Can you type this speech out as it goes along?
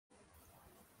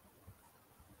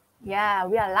Yeah,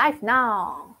 we are live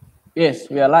now. Yes,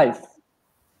 we are live.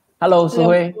 Hello, Hello.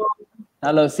 Suhui.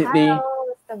 Hello, Sydney. Hello,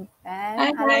 Mr. Ben. Hi,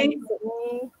 Hello, hi. Miss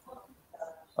Sydney.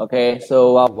 Okay,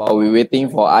 so while we're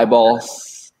waiting for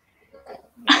eyeballs.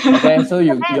 Okay, so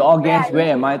you all guess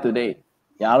where am I today?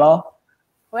 Yeah, lor.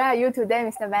 Where are you today,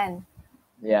 Mr. Ben?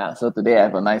 Yeah, so today I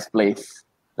have a nice place.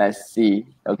 Let's see.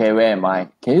 Okay, where am I?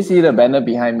 Can you see the banner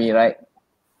behind me, right?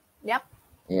 Yep.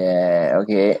 Yeah,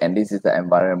 okay, and this is the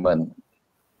environment.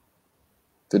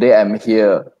 Today I'm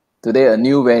here. Today a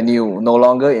new venue, no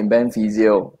longer in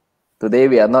BENPHYSIO. Today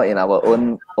we are not in our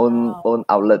own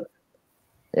outlet.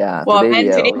 Yeah, Well,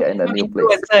 today Ben, we today are in a you're new place.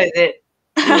 influencer, is it?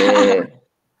 Yeah.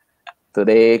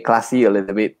 Today classy a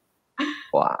little bit.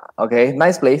 Wow. Okay,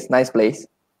 nice place.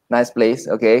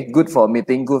 Okay, good for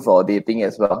meeting, good for dating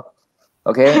as well.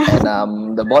 Okay,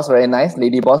 and the boss very nice,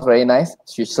 lady boss very nice.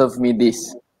 She served me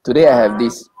this. Today I have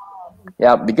this.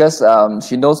 Yeah, because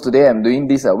she knows today I'm doing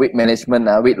this weight management,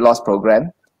 weight loss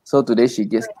program. So today she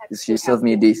served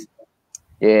me this.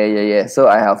 Yeah. So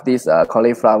I have this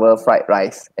cauliflower fried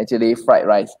rice. Actually fried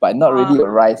rice, but not really a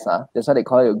rice. That's why they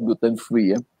call it gluten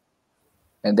free.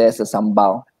 And there's a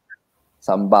sambal.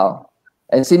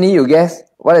 And Sydney, you guess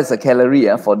what is the calorie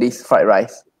for this fried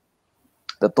rice?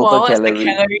 The total Well, what's the calorie.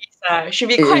 calories? Should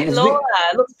be quite It's low.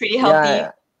 big. Looks pretty healthy.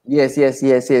 Yeah. Yes.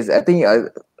 I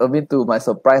think to my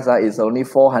surprise, it's only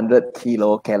 400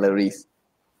 kilocalories.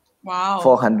 Wow.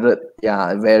 400.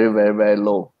 Yeah, very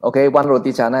low. Okay, one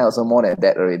roti canai also more than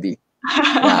that already.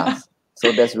 Yeah.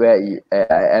 So that's where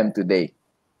I am today.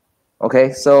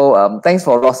 Okay, so thanks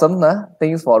for Rossum,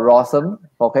 thanks for Rossum,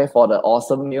 okay, for the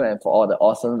awesome meal and for all the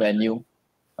awesome venue.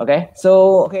 Okay,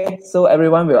 so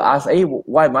everyone will ask, hey,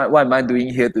 what am I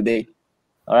doing here today?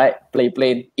 All right,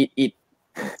 play, eat.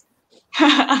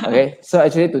 Okay, so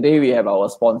actually today we have our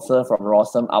sponsor from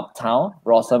Rossum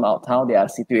Uptown. They are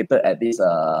situated at this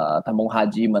Tambong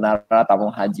Haji, Menara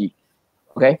Tambong Haji.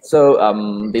 Okay, so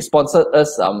they sponsored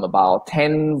us about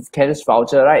 10 cash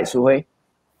voucher, right, Suhui?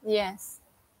 Yes.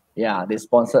 Yeah, they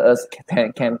sponsor us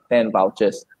 10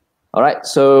 vouchers. All right,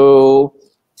 so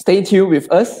stay tuned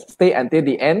with us. Stay until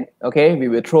the end. Okay, we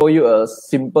will throw you a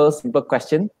simple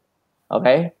question.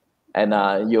 Okay, and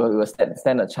you will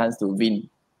stand a chance to win.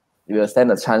 You will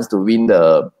stand a chance to win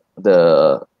the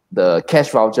cash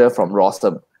voucher from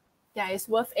Rossum. Yeah, it's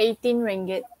worth 18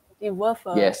 ringgit. It's worth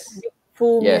a Yes. big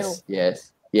full meal.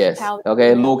 Yes. Healthy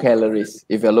Okay, meal. low calories.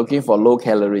 If you're looking for low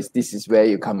calories, this is where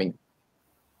you're coming.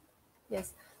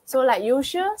 Yes. So like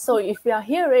usual, so if you are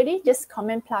here already, just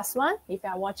comment +1 if you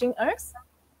are watching us.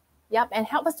 Yep, and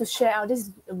help us to share out. This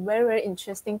is a very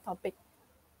interesting topic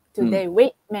today,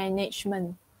 weight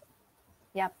management.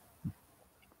 Yep.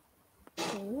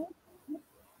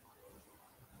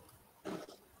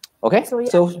 Okay,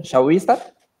 so shall we start?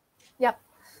 Yep.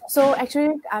 So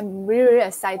actually, I'm really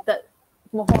excited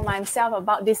for myself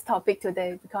about this topic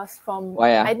today because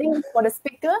I think for the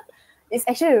speaker, it's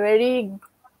actually really,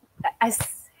 I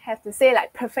have to say,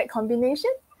 like perfect combination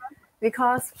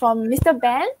because from Mr.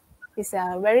 Ben, he's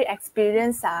a very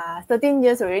experienced, 13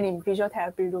 years already in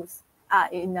physiotherapy rules,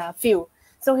 in the field.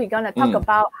 So he's gonna talk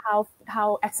about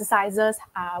how exercises,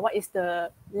 what is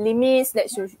the limits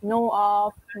that you should know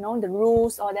of, the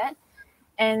rules, all that.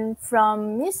 And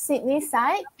from Miss Sydney's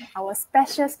side, our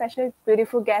special,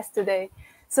 beautiful guest today.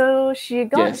 So she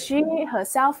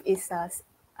herself is a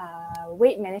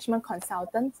weight management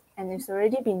consultant, and it's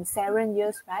already been 7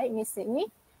 years, right, Miss Sydney?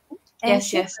 And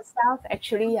she herself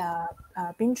actually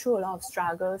been through a lot of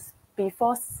struggles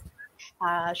before.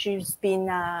 She's been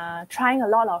trying a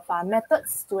lot of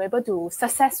methods to able to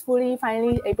successfully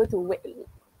finally able to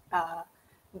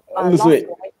lose weight.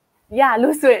 Yeah,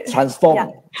 lose weight.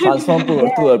 Transform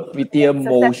to a prettier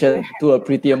motion, to a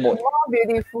prettier mode. More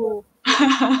beautiful.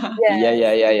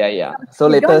 Yeah. So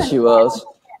later she will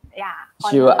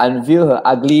unveil her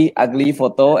ugly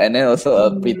photo and then also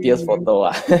a prettiest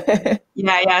photo.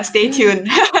 Yeah, stay tuned.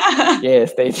 Yeah,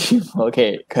 stay tuned.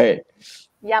 Okay.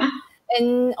 Yep.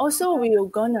 And also we're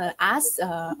gonna ask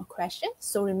a question.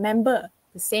 So remember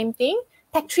the same thing.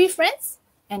 Tag 3 friends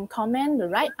and comment the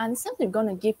right answer. We're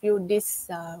gonna give you this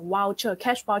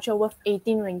cash voucher worth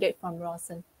 18 ringgit from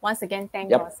Rawson. Once again,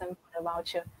 thank Rawson for the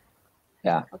voucher.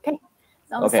 Yeah. Okay.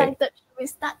 So I'm excited. Should we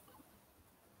start?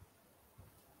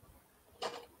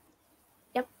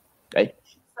 Yep. Right.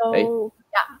 So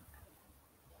yeah.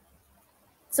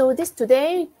 So this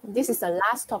is the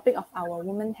last topic of our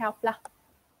women health lah.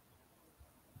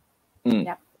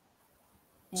 Yep.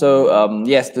 So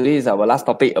yes, today is our last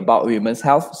topic about women's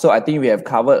health. So I think we have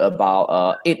covered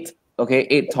about 8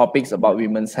 topics about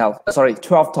women's health.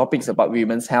 12 topics about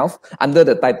women's health under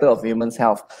the title of women's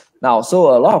health. Now,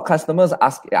 so a lot of customers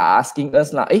are asking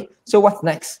us like, hey, so what's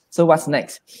next? So what's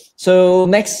next? So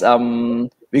next, we're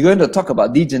going to talk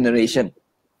about degeneration.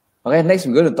 Okay, next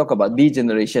we're going to talk about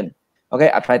degeneration.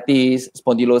 Okay, arthritis,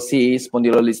 spondylosis,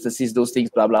 spondylolisthesis, those things,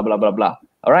 blah, blah, blah, blah, blah.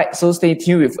 All right, so stay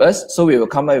tuned with us. So we will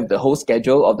come up with the whole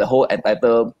schedule of the whole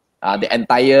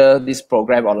entire this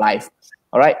program on live.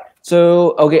 All right,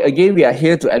 so okay, again, we are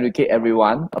here to educate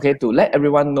everyone, okay, to let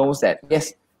everyone know that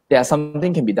yes, there are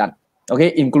something can be done,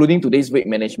 okay, including today's weight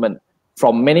management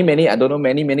from many, I don't know,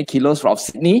 many kilos from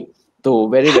Sydney to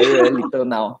very little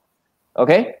now.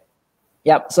 Okay.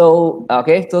 Yep. So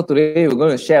okay. So today we're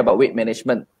going to share about weight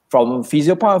management from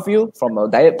physio point of view, from a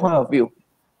diet point of view.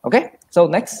 Okay. So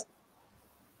next.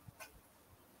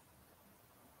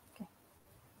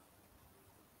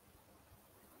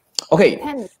 Okay.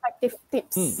 10 effective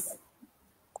tips.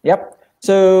 Yep.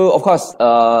 So of course,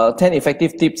 10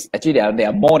 effective tips. Actually, there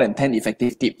are more than 10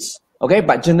 effective tips. Okay.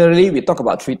 But generally, we talk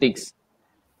about 3 things.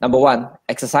 Number 1,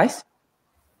 exercise.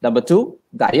 Number 2,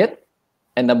 diet.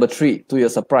 And number 3, to your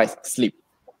surprise, sleep.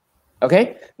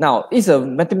 Okay. Now, it's a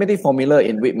mathematical formula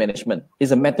in weight management.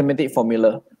 It's a mathematical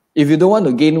formula. If you don't want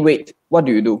to gain weight, what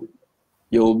do?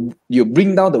 You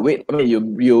bring down the weight. I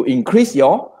mean, you increase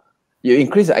your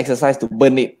exercise to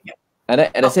burn it, and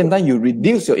then at the same time you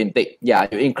reduce your intake. Yeah,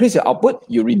 you increase your output,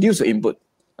 you reduce your input.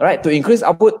 All right. To increase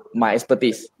output, my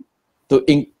expertise. To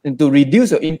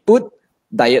reduce your input,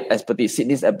 diet expertise,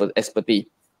 fitness expertise.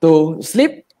 To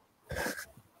sleep,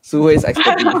 Suhe's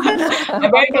expertise.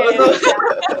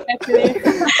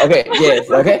 Okay, yes,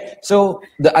 okay. So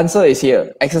the answer is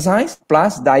here. Exercise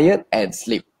plus diet and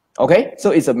sleep. Okay,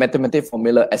 so it's a mathematical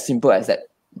formula as simple as that.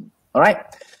 All right,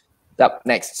 up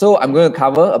next. So I'm going to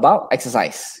cover about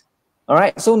exercise. All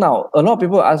right, so now a lot of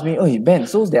people ask me, oh, Ben,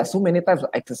 so there are so many types of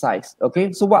exercise.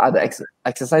 Okay, so what are the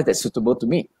exercise that's suitable to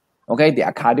me? Okay, there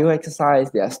are cardio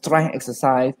exercise, there are strength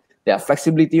exercise, there are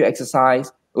flexibility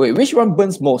exercise. Wait, which one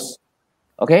burns most?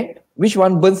 Okay, which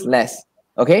one burns less?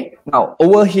 Okay, now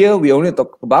over here we only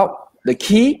talk about the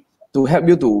key to help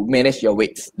you to manage your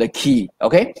weights, the key.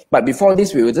 Okay, but before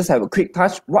this we will just have a quick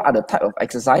touch. What are the type of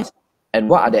exercise and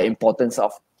what are the importance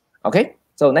of? Okay,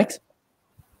 so next.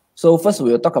 So first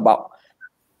we will talk about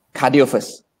cardio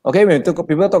first. Okay, when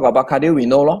people talk about cardio, we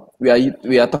know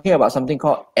we are talking about something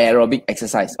called aerobic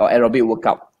exercise or aerobic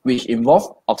workout, which involves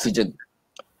oxygen.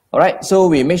 All right, so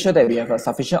we make sure that we have a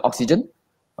sufficient oxygen.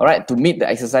 All right, to meet the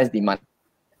exercise demand.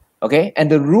 Okay,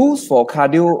 and the rules for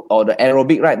cardio or the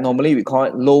aerobic, right? Normally we call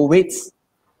it low weights,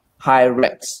 high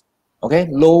reps. Okay,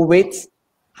 low weights,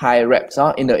 high reps.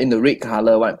 In the red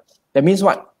color one. That means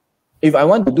what? If I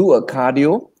want to do a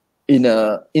cardio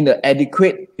with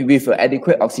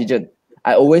adequate oxygen,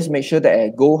 I always make sure that I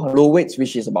go low weights,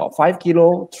 which is about 5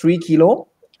 kilo, 3 kilo,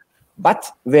 but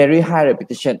very high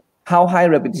repetition. How high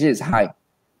repetition is high?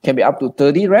 Can be up to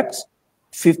 30 reps,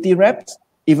 50 reps,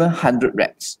 even 100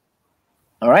 reps.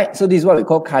 All right, so this is what we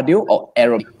call cardio or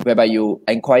aerobic, whereby you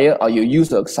acquire or you use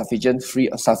the sufficient free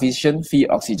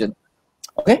oxygen.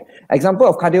 Okay, example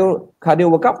of cardio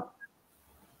workout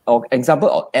or example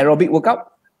of aerobic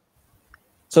workout.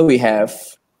 So we have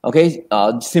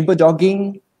simple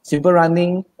jogging, simple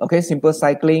running, okay, simple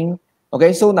cycling.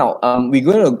 Okay, so now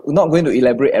not going to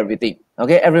elaborate everything.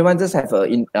 Okay, everyone just have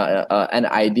an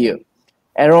idea.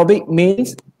 Aerobic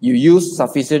means you use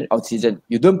sufficient oxygen.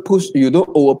 You don't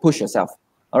over push yourself.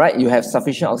 All right, you have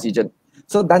sufficient oxygen.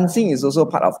 So dancing is also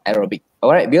part of aerobic.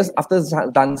 All right, because after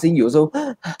dancing, you also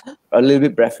a little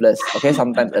bit breathless. Okay,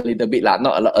 sometimes a little bit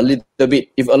not a little bit.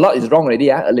 If a lot is wrong already,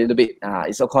 a little bit.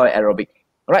 It's so called aerobic.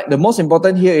 All right, the most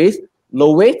important here is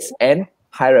low weights and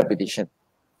high repetition.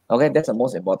 Okay, that's the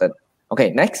most important.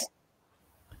 Okay, next.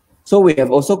 So we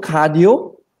have also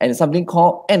cardio and something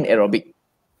called anaerobic.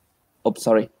 Oh,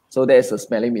 sorry. So there's a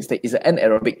spelling mistake. It's an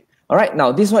anaerobic. All right.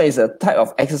 Now this one is a type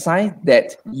of exercise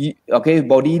that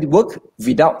body work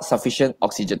without sufficient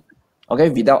oxygen. Okay,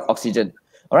 without oxygen.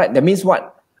 All right. That means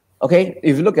what? Okay.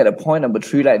 If you look at the point number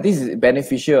 3, like this is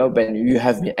beneficial when you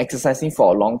have been exercising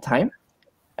for a long time,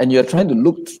 and you're trying to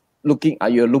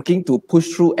you're looking to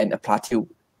push through a plateau.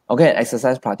 Okay, an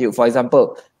exercise plateau. For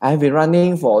example, I have been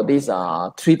running for this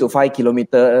 3 to 5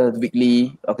 kilometers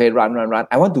weekly. Okay, run.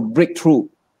 I want to break through.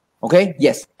 Okay,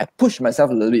 yes, I push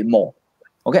myself a little bit more.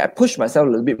 Okay, I push myself a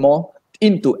little bit more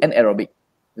into anaerobic.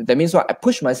 That means what? I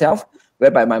push myself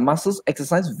whereby my muscles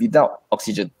exercise without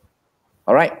oxygen.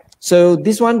 All right. So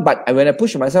this one, but when I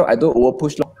push myself, I don't over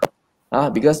push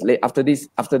because after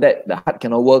that, the heart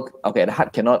cannot work. Okay, the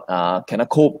heart cannot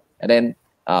cope, and then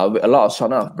with a lot of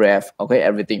shortness of breath. Okay,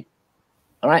 everything.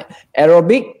 All right.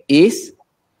 Aerobic is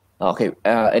okay.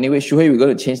 Anyway, Shuhei, we're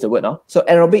going to change the word now. So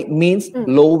aerobic means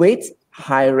low weights,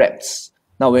 high reps.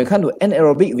 Now, when it comes to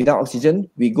anaerobic without oxygen,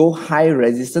 we go high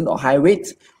resistance or high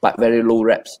weight, but very low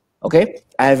reps. Okay,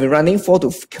 I have been running 4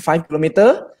 to 5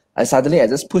 kilometers. I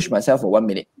just push myself for 1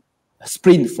 minute,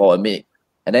 sprint for a minute,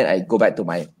 and then I go back to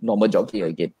my normal jogging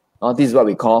again. This is what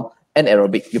we call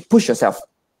anaerobic. You push yourself.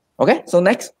 Okay, so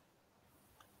next.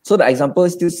 So the example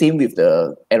is still same with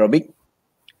the aerobic.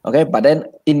 Okay, but then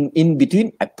in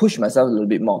between, I push myself a little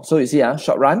bit more. So you see,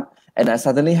 short run, and I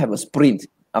suddenly have a sprint.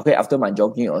 Okay, after my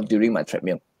jogging or during my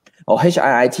treadmill. Or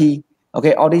HIIT.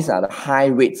 Okay, all these are the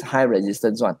high weights, high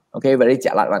resistance one. Okay, very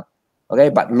jialat one. Okay,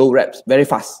 but low reps, very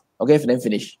fast. Okay, then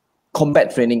finish.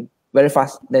 Combat training, very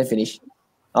fast, then finish.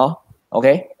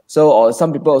 Okay. So, or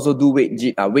some people also do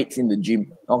weights in the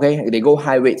gym. Okay, they go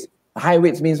high weights. High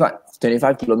weights means what?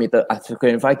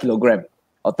 25 kilogram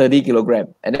or 30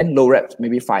 kilogram, and then low reps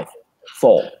maybe 5,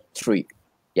 4, 3.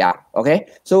 Yeah. Okay.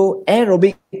 So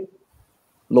aerobic,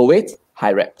 low weight,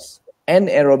 high reps.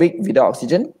 Anaerobic without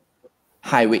oxygen,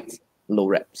 high weight, low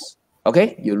reps.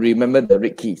 Okay. You remember the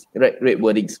red keys, red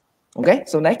wordings. Okay.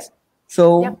 So next.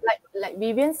 So yep, like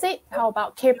Vivian said, how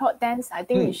about K-pop dance? I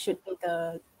think it should be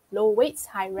the low weights,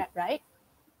 high rep, right?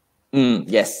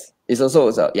 Yes. It's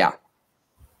also yeah.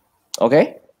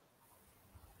 Okay.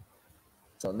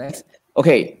 So next.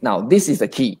 Okay, now this is the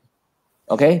key.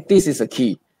 Okay, this is the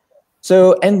key.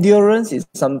 So endurance is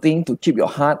something to keep your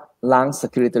heart, lungs,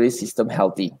 circulatory system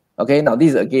healthy. Okay, now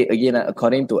this is again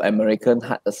according to American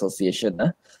Heart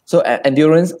Association. So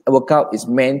endurance workout is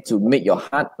meant to make your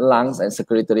heart, lungs, and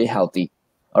circulatory healthy.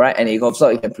 All right, and it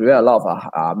can prevent a lot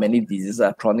of many diseases,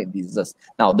 chronic diseases.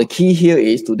 Now the key here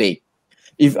is today,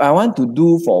 if I want to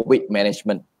do for weight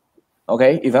management,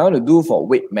 okay, if I want to do for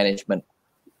weight management,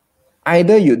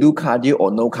 either you do cardio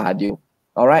or no cardio.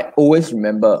 All right. Always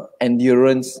remember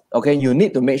endurance. Okay. You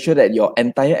need to make sure that your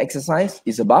entire exercise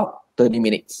is about 30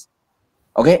 minutes.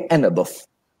 Okay. And above.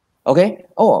 Okay.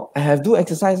 Oh, I have do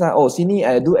exercise. Oh, Sini,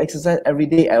 I do exercise every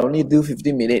day. I only do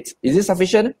 15 minutes. Is it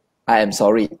sufficient? I am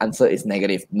sorry. Answer is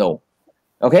negative. No.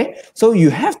 Okay. So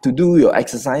you have to do your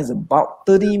exercise about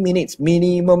 30 minutes,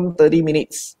 minimum 30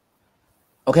 minutes.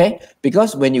 Okay,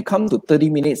 because when you come to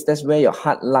 30 minutes, that's where your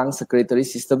heart, lung, circulatory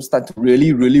system start to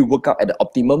really, really work out at the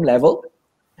optimum level.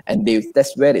 And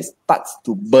that's where it starts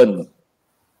to burn.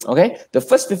 Okay, the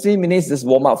first 15 minutes is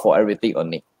warm up for everything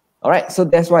only. All right, so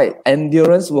that's why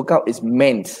endurance workout is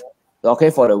meant, okay,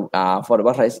 for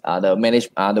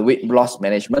the weight loss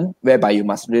management, whereby you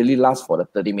must really last for the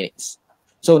 30 minutes.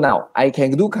 So now I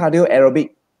can do cardio,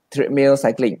 aerobic, treadmill,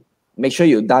 cycling. Make sure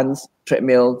you dance,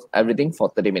 treadmill, everything for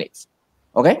 30 minutes.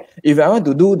 Okay, if I want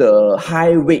to do the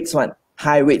high weights one,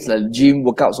 the gym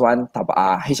workouts one,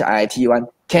 HIIT one,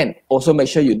 can also make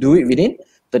sure you do it within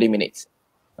 30 minutes.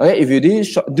 Okay, if you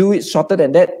didn't do it shorter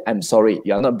than that, I'm sorry,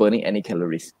 you are not burning any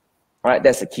calories. All right,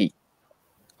 that's the key.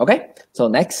 Okay, so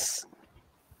next.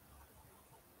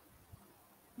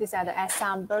 These are the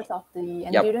examples of the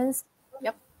endurance.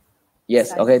 Yep.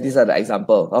 Yes, okay, these are the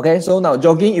example. Okay, so now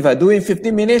jogging, if I do it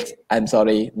 15 minutes, I'm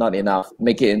sorry, not enough.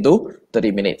 Make it into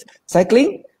 30 minutes.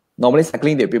 Cycling, normally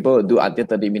cycling, the people will do until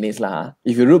 30 minutes.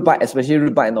 If you road bike, especially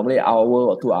road bike, normally an hour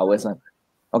or 2 hours.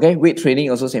 Okay, weight training,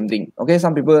 also same thing. Okay,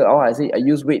 some people, I say I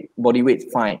use body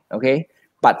weight, fine. Okay,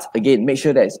 but again, make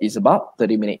sure that it's about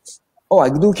 30 minutes. Oh, I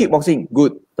do kickboxing,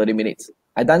 good, 30 minutes.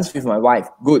 I dance with my wife,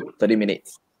 good, 30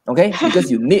 minutes. Okay, because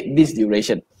you need this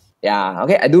duration. Yeah,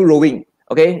 okay, I do rowing.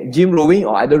 Okay, gym rowing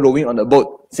or either rowing on the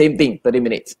boat, same thing, 30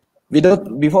 minutes.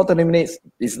 Before 30 minutes,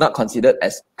 it's not considered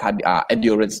as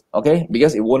endurance, okay?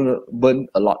 Because it won't burn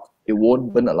a lot. It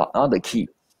won't burn a lot, the key.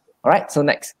 All right, so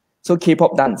next. So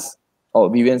K-pop dance. Oh,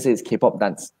 Vivian says K-pop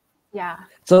dance. Yeah.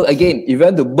 So again, if you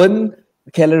want to burn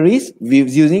calories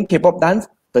with using K-pop dance,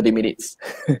 30 minutes.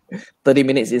 30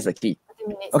 minutes is the key.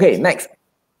 Okay, next.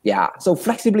 Yeah, so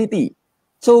flexibility.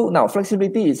 So now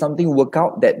flexibility is something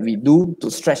workout that we do to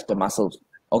stretch the muscles.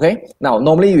 Okay. Now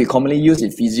normally we commonly use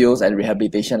in physios and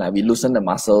rehabilitation. We loosen the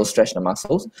muscles, stretch the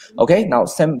muscles. Okay. Now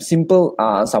some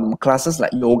classes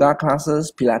like yoga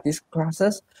classes, Pilates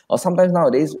classes, or sometimes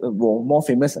nowadays more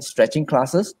famous stretching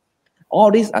classes.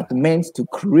 All these are meant to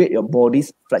create your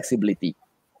body's flexibility.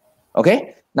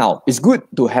 Okay. Now it's good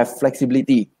to have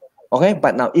flexibility. Okay.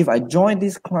 But now if I join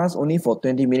this class only for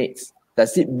 20 minutes,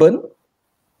 does it burn?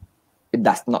 It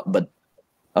does not burn.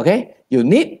 Okay, you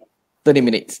need 30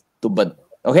 minutes to burn.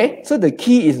 Okay, so the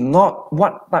key is not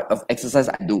what type of exercise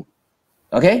I do.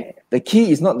 Okay, the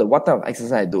key is not the what type of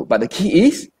exercise I do, but the key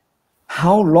is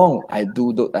how long I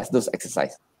do those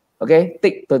exercise. Okay,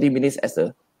 take 30 minutes as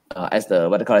the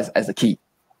key.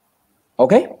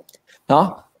 Okay,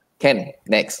 now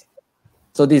next.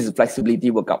 So this is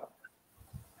flexibility workout.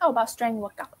 How about strength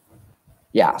workout?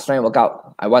 Yeah, strength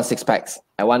workout. I want 6 packs.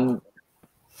 I want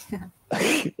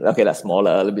okay, that's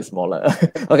smaller, a little bit smaller.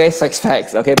 Okay, 6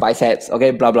 packs. Okay, biceps.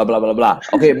 Okay, blah blah blah blah blah.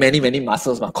 Okay, many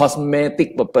muscles,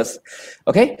 cosmetic purpose.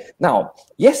 Okay, now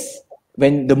yes,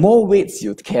 when the more weights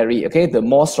you carry, okay, the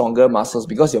more stronger muscles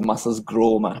because your muscles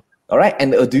grow, ma. All right,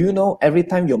 and do you know every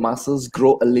time your muscles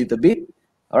grow a little bit,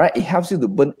 all right, it helps you to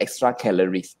burn extra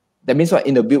calories. That means what?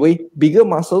 In a big way, bigger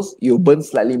muscles, you burn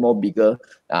slightly more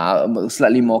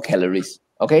calories.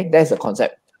 Okay, that's the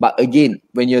concept. But again,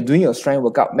 when you're doing your strength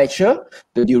workout, make sure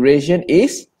the duration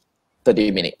is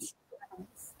 30 minutes.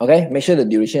 Okay, make sure the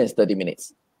duration is 30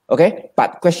 minutes. Okay,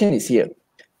 but question is here.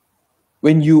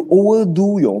 When you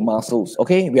overdo your muscles,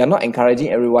 okay, we are not encouraging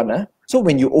everyone. So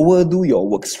when you overdo your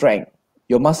work strength,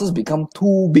 your muscles become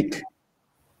too big.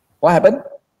 What happened?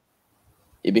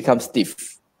 It becomes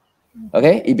stiff.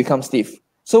 Okay, it becomes stiff.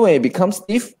 So when it becomes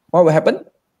stiff, what will happen?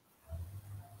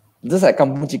 Just like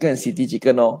kampung chicken and city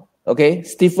chicken, okay,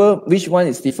 stiffer. Which one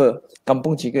is stiffer?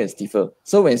 Kampung chicken is stiffer.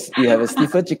 So when you have a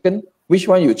stiffer chicken, which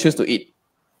one you choose to eat?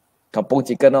 Kampung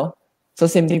chicken, So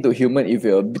same thing to human. If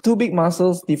you have too big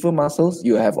muscles, stiffer muscles,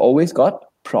 you have always got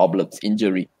problems,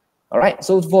 injury. All right.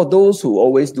 So for those who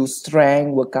always do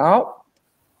strength workout,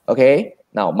 okay.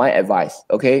 Now my advice,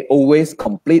 okay, always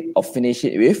complete or finish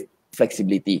it with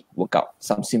flexibility workout,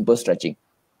 some simple stretching.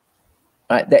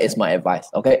 All right, that is my advice.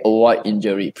 Okay, avoid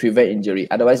injury, prevent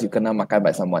injury. Otherwise, you cannot makan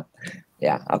by someone.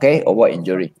 Yeah. Okay, avoid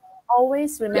injury.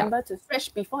 Always remember to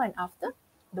stretch before and after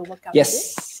the workout.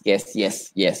 Yes,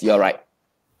 yes. You're right.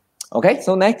 Okay,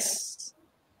 so next.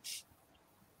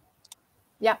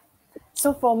 Yeah.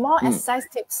 So for more exercise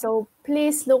tips, so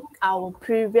please look our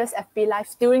previous FB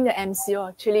lives during the MCO.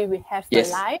 Actually, we have a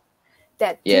live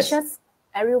that teaches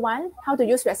everyone how to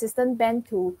use resistance band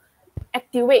to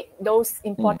activate those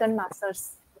important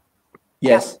muscles.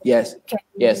 Yes.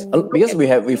 Because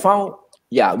we found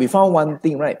one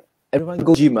thing, right? Everyone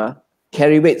go gym,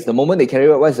 carry weights. The moment they carry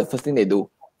weight, what is the first thing they do?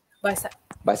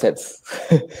 Biceps.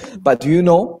 But do you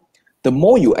know, the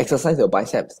more you exercise your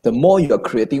biceps, the more you are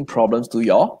creating problems to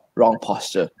your wrong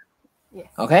posture. Yes.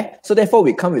 Okay, so therefore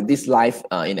we come with this live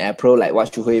in April, like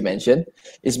what Shu Hui mentioned.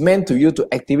 It's meant to you to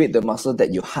activate the muscle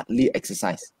that you hardly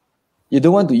exercise. You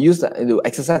don't want to to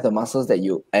exercise the muscles that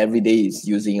you every day is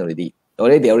using already.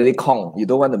 They already kong. You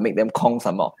don't want to make them kong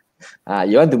some more.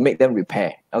 You want to make them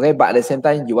repair. Okay, but at the same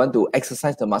time, you want to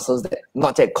exercise the muscles that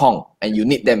not yet kong, and you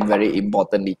need them very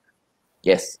importantly.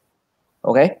 Yes.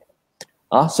 Okay.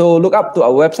 So look up to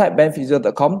our website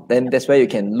BENPHYSIO.com. Then that's where you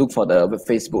can look for the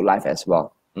Facebook Live as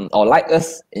well, or like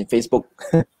us in Facebook.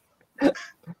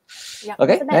 Yeah.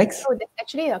 Okay. Next. So there's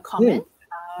actually a comment.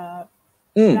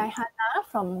 Raihana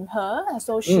from her.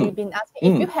 So she's been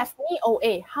asking if you have knee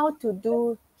OA, how to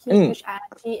do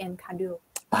HIIT and cardio.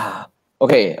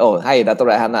 Okay. Oh, hi, Dr.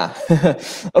 Raihana.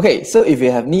 Okay, so if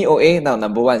you have knee OA, now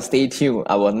number one, stay tuned.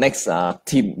 Our next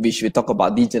tip, which we talk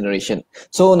about degeneration.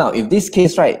 So now, if this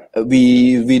case, right,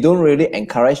 we don't really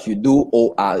encourage you do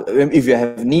if you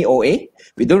have knee OA,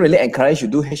 we don't really encourage you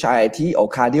do HIIT or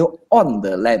cardio on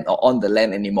the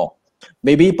land anymore.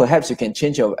 Maybe perhaps you can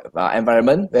change your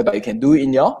environment whereby you can do it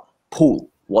in your pool,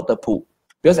 water pool.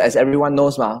 Because as everyone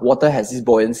knows, water has this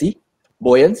buoyancy.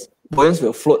 Buoyance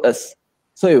will float us.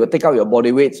 So it will take out your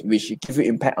body weights, which give you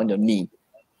impact on your knee.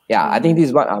 Yeah, I think this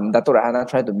is what Dr. Rahana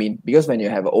tried to mean. Because when you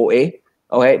have an OA,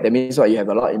 okay, that means what you have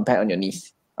a lot of impact on your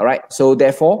knees. All right. So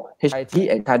therefore,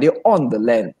 HIIT and cardio on the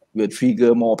land will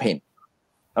trigger more pain.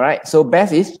 All right. So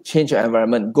best is change your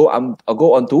environment. Go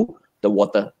onto the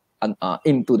water.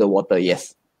 Into the water.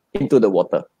 Yes, into the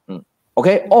water.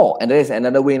 Okay. And there is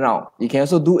another way around. You can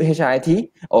also do HIIT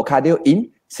or cardio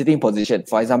in sitting position.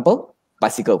 For example,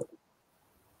 bicycle.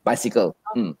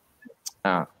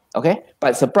 Okay,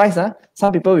 but surprise,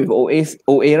 some people with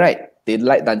OA, right? They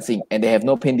like dancing and they have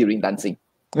no pain during dancing.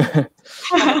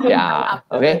 Yeah.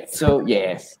 Okay. So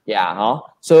yes. Yeah.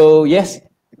 So yes,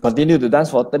 continue to dance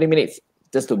for 30 minutes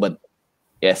just to burn.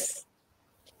 Yes.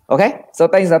 Okay. So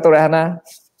thanks, Dr. Rahana.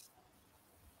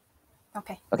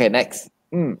 Okay. Next.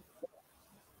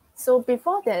 So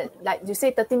before that, like you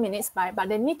say, 30 minutes, but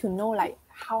they need to know like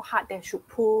how hard they should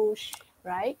push.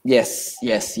 Right? Yes.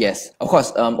 Of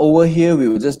course, over here we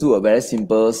will just do a very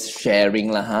simple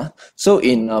sharing So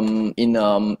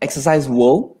in exercise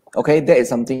world, okay, there is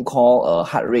something called a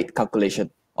heart rate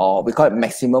calculation, or we call it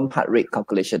maximum heart rate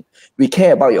calculation. We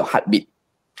care about your heartbeat.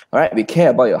 All right, we care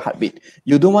about your heartbeat.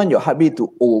 You don't want your heartbeat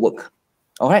to overwork.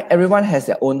 All right, everyone has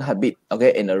their own heartbeat.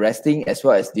 Okay, in the resting as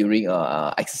well as during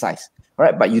exercise. All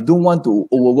right, but you don't want to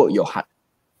overwork your heart.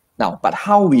 Now, but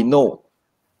how we know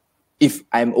if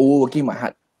I'm overworking my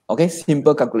heart? Okay,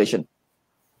 simple calculation.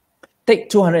 Take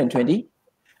 220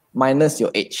 minus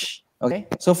your age. Okay,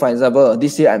 so for example,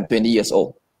 this year I'm 20 years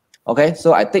old. Okay,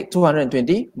 so I take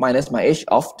 220 minus my age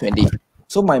of 20.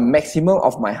 So my maximum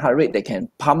of my heart rate that can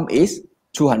pump is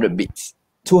 200 beats.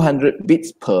 200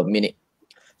 beats per minute.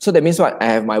 So that means what? I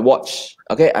have my watch.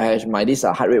 Okay, I have my this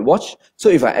heart rate watch. So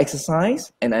if I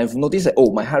exercise and I've noticed that,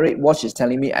 oh, my heart rate watch is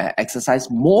telling me I exercise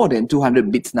more than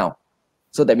 200 beats now.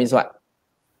 So that means what?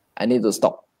 I need to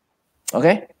stop.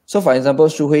 Okay, so for example,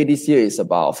 Shu Hui this year is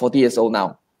about 40 years old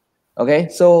now. Okay,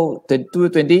 so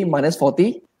 220 minus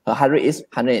 40, her heart rate is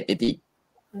 180.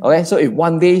 Okay, so if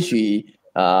one day she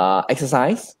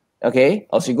exercise, okay,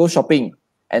 or she goes shopping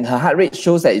and her heart rate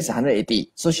shows that it's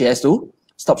 180, so she has to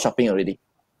stop shopping already.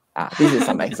 This is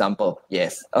some example.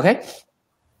 Yes, okay.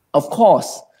 Of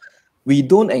course, we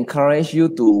don't encourage you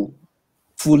to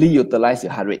fully utilize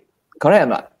your heart rate. Correct or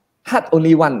not? Heart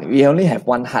only one. We only have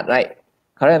one heart, right?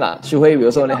 Correct or not? Shu Hui, we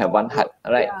also only have one heart,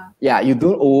 all right? Yeah, you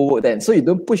don't overwork then. So you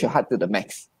don't push your heart to the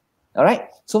max. All right?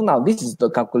 So now this is the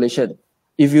calculation.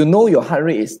 If you know your heart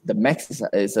rate is the max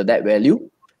is that value,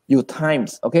 you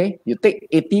times, okay? You take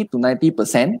 80 to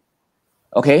 90%,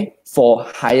 okay, for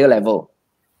higher level.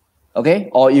 Okay,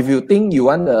 or if you think you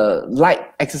want the light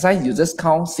exercise, you just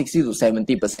count 60 to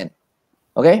 70%.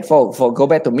 Okay, for go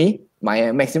back to me,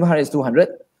 my maximum heart rate is 200.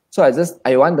 So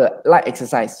I want the light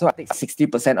exercise. So I take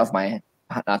 60% of my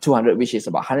 200, which is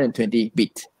about 120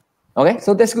 beats. Okay,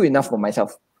 so that's good enough for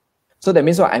myself. So that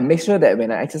means what? I make sure that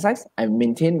when I exercise, I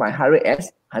maintain my heart rate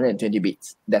as 120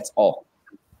 beats. That's all.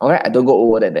 Okay, I don't go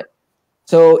over that.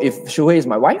 So if Shu Hui is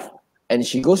my wife and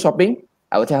she goes shopping,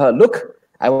 I will tell her, look,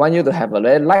 I want you to have a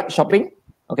very light shopping.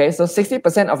 Okay, so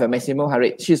 60% of your maximum heart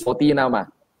rate. She's 40 now, ma.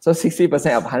 So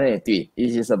 60% of 180, which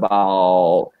is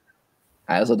about,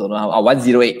 I also don't know how,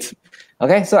 108.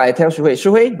 Okay, so I tell Shu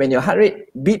Hui, when your heart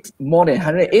rate beats more than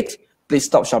 108, please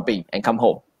stop shopping and come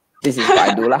home. This is what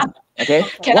I do lah. Okay,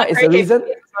 what is the reason?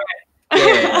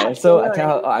 Yeah, so I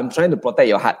tell her, I'm trying to protect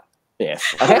your heart.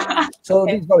 Yes. Okay. So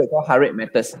this is what we call heart rate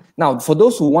methods. Now, for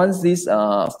those who want this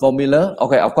formula,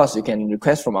 okay, of course you can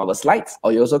request from our slides,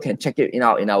 or you also can check it in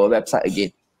our website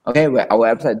again. Okay, where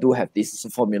our website do have this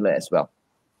formula as well.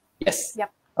 Yes.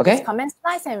 Yep. Okay. Just comment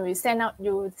slides and we send out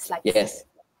you the slides. Yes.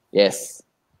 Yes.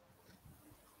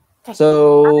 Okay.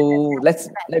 So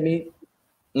let me.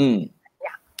 Yeah.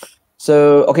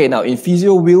 So okay, now in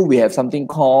physio wheel we have something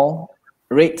called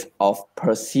rate of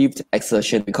perceived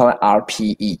exertion. We call it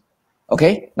RPE.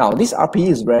 Okay, now this RPE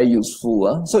is very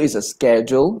useful. So it's a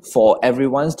schedule for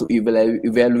everyone to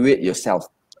evaluate yourself.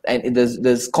 And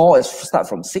the score is start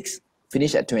from 6,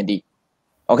 finish at 20.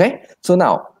 Okay, so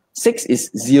now 6 is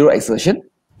zero exertion,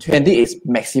 20 is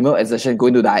maximum exertion,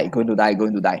 going to die.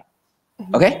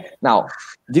 Okay, now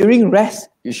during rest,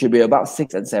 you should be about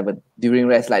 6 and 7. During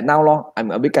rest, like now,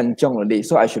 I'm a bit kanchong already,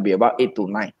 so I should be about 8 to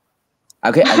 9.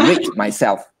 Okay, I rate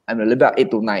myself. I'm a little bit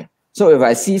 8 to 9. So if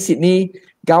I see Sydney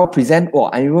Gao present,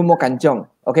 I'm even more kanchong.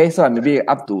 Okay, so I may be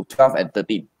up to 12 and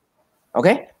 13.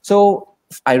 Okay, so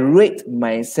I rate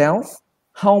myself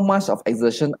how much of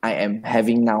exertion I am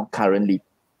having now currently.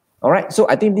 All right, so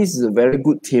I think this is a very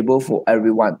good table for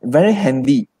everyone. Very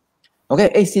handy. Okay,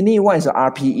 hey Sydney, what is your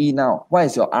RPE now? What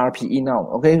is your RPE now?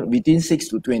 Okay, between 6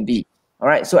 to 20. All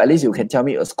right, so at least you can tell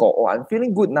me a score. Oh, I'm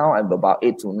feeling good now. I'm about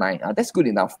 8 to 9. That's good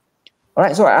enough. All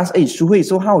right, so I asked, hey, Shu Hui,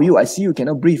 so how are you? I see you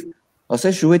cannot breathe. Or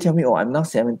say Shu Hui tell me, I'm now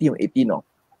 17 or 18. No.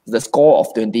 The score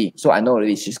of 20. So I know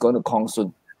already she's going to Kong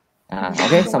soon.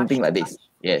 Okay, something like this.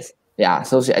 Yes. Yeah,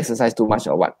 so she exercised too much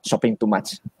or what? Shopping too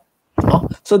much.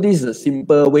 So this is a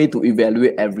simple way to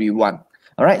evaluate everyone.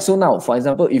 All right, so now, for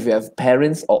example, if you have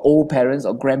parents or old parents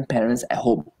or grandparents at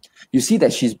home, you see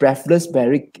that she's breathless,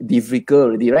 very difficult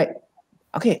already, right?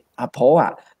 Okay,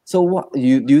 so what do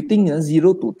you think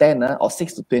 0 to 10 or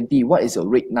 6 to 20, what is your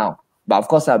rate now? But of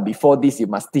course, before this, you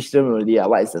must teach them already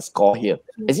what is the score here.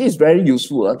 Actually, it's very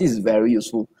useful. This is very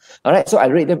useful. All right, so I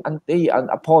rate them.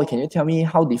 Paul, can you tell me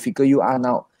how difficult you are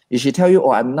now? If she tell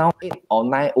you, I'm now 8 or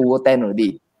 9 over 10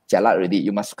 already, jialat already,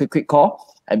 you must quick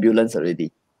call ambulance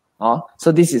already.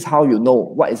 So this is how you know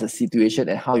what is the situation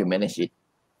and how you manage it.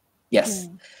 Yes.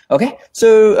 Okay.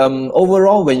 So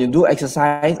overall, when you do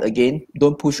exercise, again,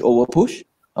 don't push over push.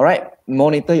 All right.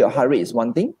 Monitor your heart rate is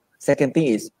one thing. Second thing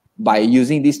is by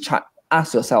using this chart,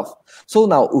 ask yourself. So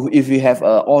now, if you have an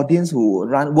audience who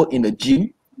work in the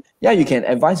gym, you can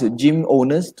advise your gym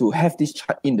owners to have this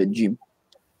chart in the gym.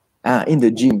 In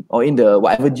the gym or in the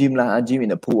whatever gym in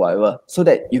the pool, whatever, so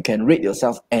that you can rate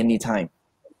yourself anytime.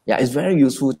 Yeah, it's very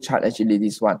useful chart actually,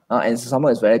 this one. And some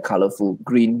is very colorful,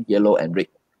 green, yellow, and red.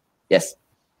 Yes.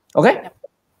 Okay?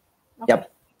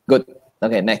 Yep. Good.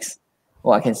 Okay, next.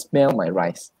 I can smell my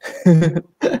rice.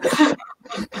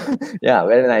 Yeah,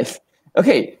 very nice.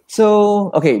 Okay,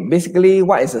 so basically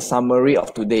what is the summary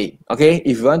of today? Okay,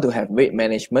 if you want to have weight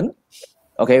management,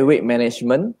 all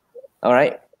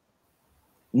right,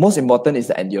 most important is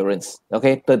the endurance.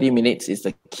 Okay, 30 minutes is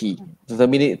the key.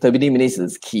 30 minutes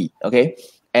is key. Okay,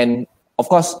 and of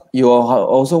course you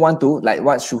also want to, like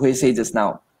what Shu Hui said just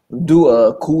now, do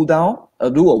a cool down,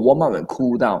 do a warm up and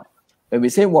cool down. When we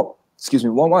say warm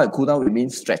up and cool down, we mean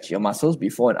stretch your muscles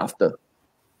before and after.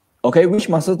 Okay, which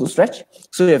muscle to stretch?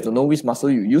 So you have to know which muscle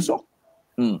you use.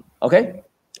 Okay,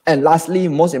 and lastly,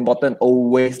 most important,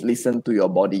 always listen to your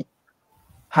body.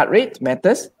 Heart rate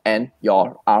matters, and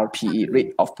your RPE,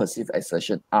 rate of perceived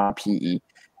exertion, RPE.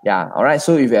 Yeah, all right.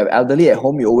 So if you have elderly at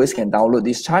home, you always can download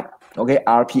this chart. Okay,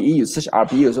 RPE, you search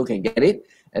RPE, also can get it,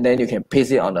 and then you can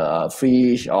paste it on a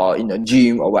fridge or in a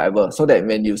gym or whatever, so that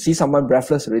when you see someone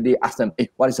breathless already, ask them, hey,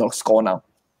 what is your score now?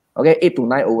 Okay, 8 to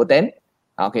 9 over 10.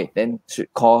 Okay, then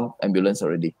should call ambulance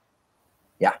already.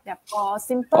 Yeah. Yep. Or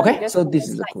simple. Okay, so this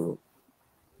is the clue.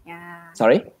 Yeah.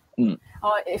 Sorry?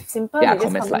 Or if simple, you just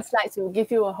comment slides will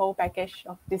give you a whole package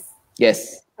of this.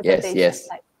 Yes.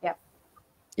 Slide.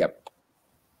 Yep.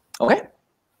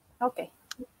 Okay.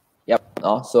 Yep.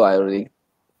 So I already.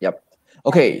 Yep.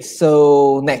 Okay.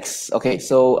 So next. Okay.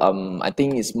 So I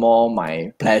think it's more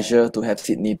my pleasure to have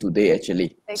Sydney today.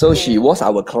 Actually, she was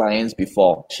our client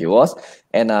before.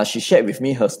 And she shared with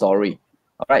me her story.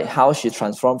 All right, how she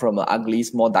transformed from an ugly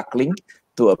small duckling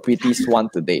to a pretty swan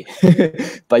today.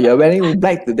 But you're wearing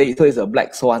black today, so it's a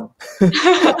black swan.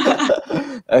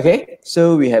 Okay,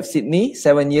 so we have Sydney,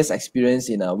 7 years experience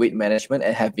in weight management,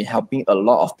 and have been helping a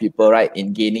lot of people, right,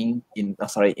 in gaining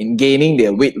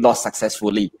their weight loss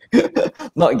successfully.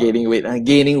 Not gaining weight,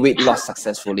 gaining weight loss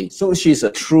successfully. So she's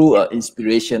a true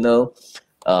inspirational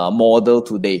model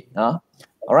today. All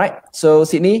right, so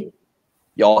Sydney,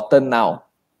 your turn now.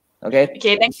 Okay,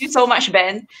 thank you so much,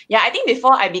 Ben. Yeah, I think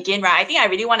before I begin, right, I think I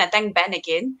really want to thank Ben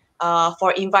again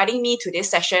for inviting me to this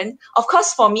session. Of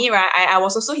course, for me, right, I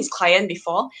was also his client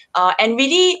before, and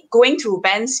really going to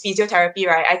Ben's physiotherapy,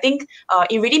 right, I think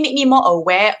it really made me more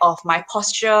aware of my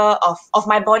posture, of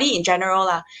my body in general,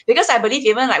 because I believe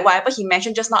even like whatever he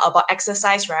mentioned just now about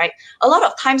exercise, right, a lot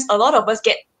of times, a lot of us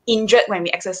get injured when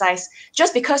we exercise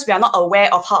just because we are not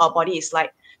aware of how our body is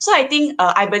like. So I think,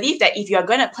 I believe that if you're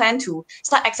going to plan to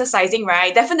start exercising,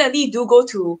 right, definitely do go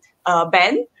to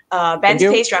Ben's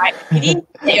place, right? Really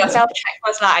get yourself checked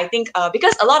first, I think,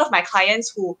 because a lot of my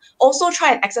clients who also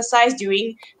try and exercise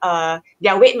during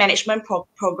their weight management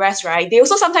progress, right, they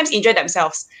also sometimes injure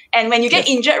themselves. And when you get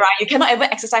injured, right, you cannot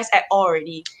even exercise at all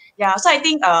already. Yeah, so I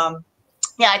think,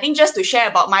 I think just to share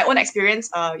about my own experience,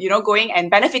 going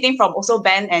and benefiting from also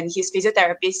Ben and his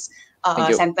physiotherapist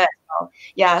center as well.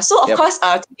 Yeah, so of course,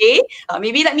 today,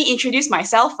 maybe let me introduce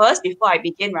myself first before I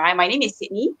begin, right? My name is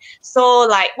Sydney. So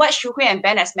like what Shu Hui and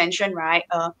Ben has mentioned, right?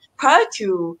 Prior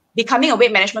to becoming a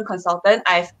weight management consultant,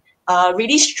 I've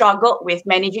really struggled with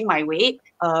managing my weight,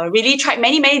 really tried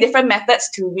many different methods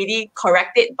to really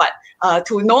correct it, but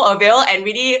to no avail, and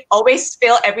really always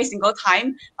fail every single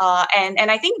time.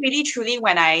 And I think really truly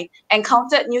when I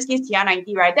encountered Nu Skin's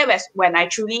TR90, right, that was when I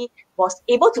truly was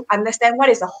able to understand what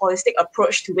is a holistic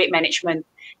approach to weight management.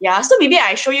 Yeah, so maybe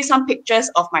I show you some pictures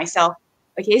of myself.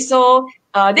 Okay, so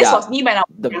this was me when I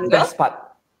was younger. The best part,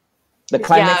 the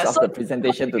climax of the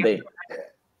presentation today.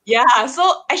 Yeah,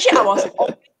 so actually I was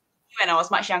when I was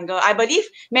much younger. I believe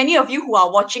many of you who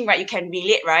are watching, right, you can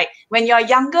relate, right? When you're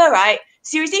younger, right,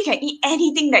 seriously, you can eat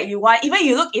anything that you want. Even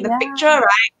you look in the picture,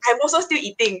 right, I'm also still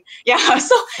eating. Yeah,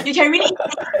 so you can really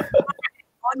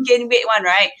gain weight one,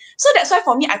 right? So that's why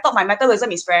for me, I thought my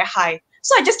metabolism is very high.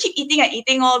 So I just keep eating and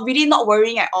eating, really not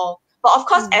worrying at all. But of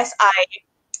course, as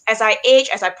I age,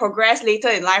 as I progress later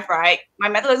in life, right, my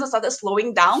metabolism started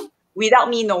slowing down without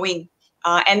me knowing.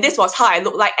 And this was how I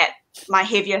looked like at my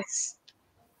heaviest.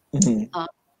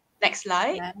 Next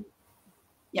slide.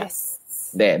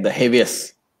 Yes. There, the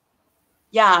heaviest.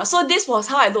 Yeah, so this was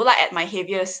how I looked like at my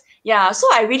heaviest. Yeah, so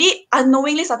I really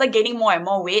unknowingly started gaining more and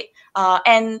more weight.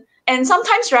 And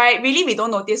sometimes, right, really we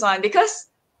don't notice one, because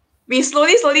we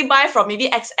slowly buy from maybe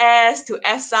XS to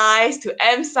S size to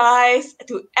M size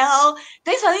to L.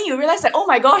 Then suddenly you realize that, oh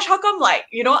my gosh, how come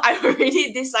I'm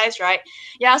already this size, right?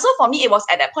 Yeah, so for me, it was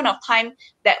at that point of time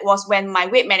that was when my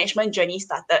weight management journey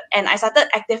started, and I started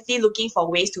actively looking for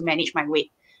ways to manage my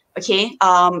weight. Okay,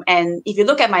 and if you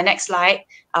look at my next slide,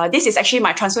 this is actually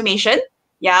my transformation.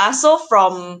 Yeah, so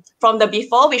from the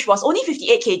before, which was only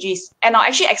 58 kgs, and I'll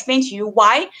actually explain to you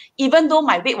why, even though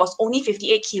my weight was only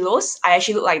 58 kilos, I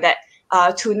actually look like that.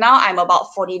 To now, I'm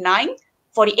about 49.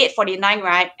 48, 49,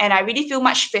 right? And I really feel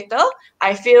much fitter.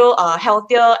 I feel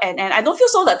healthier, and I don't feel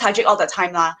so lethargic all the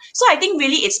time. So I think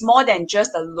really it's more than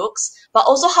just the looks, but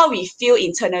also how we feel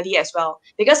internally as well.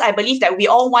 Because I believe that we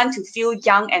all want to feel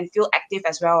young and feel active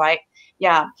as well, right?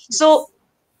 Yeah. So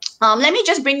let me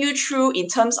just bring you through in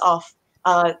terms of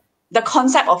the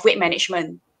concept of weight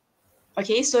management.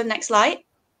 Okay, so next slide.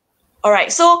 All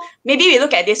right, so maybe we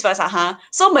look at this first.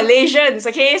 So Malaysians,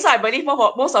 okay, so I believe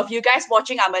most of you guys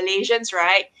watching are Malaysians,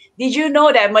 right? Did you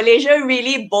know that Malaysia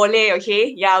really boleh,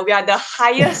 okay? Yeah, we are the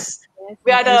highest,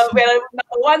 we are the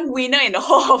number one winner in the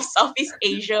whole of Southeast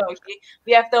Asia, okay?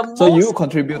 We have the most... So you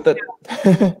contributed.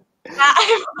 You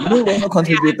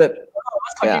contributed.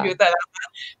 Contributed.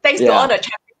 Thanks to all the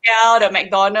Chapel, the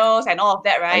McDonald's and all of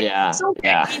that, right? So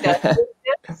actually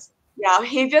the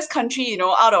heaviest country, you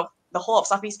know, out of the whole of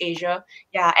Southeast Asia.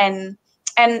 Yeah, and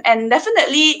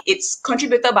definitely it's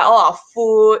contributed by all our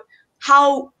food.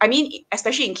 How, I mean,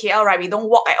 especially in KL, right? We don't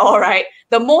walk at all, right?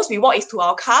 The most we walk is to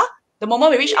our car. The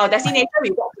moment we reach our destination,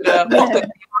 we walk to the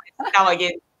down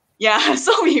again. Yeah,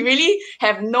 so we really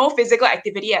have no physical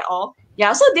activity at all.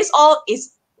 Yeah, so this all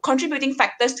is contributing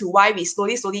factors to why we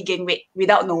slowly gain weight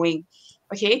without knowing.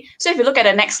 Okay, so if you look at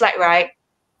the next slide, right?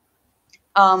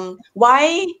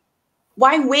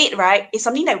 Why weight, right, is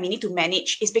something that we need to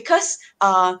manage is because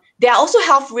there are also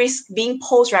health risks being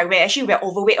posed, right, where actually we're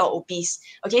overweight or obese.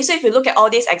 Okay, so if you look at all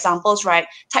these examples, right,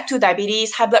 type 2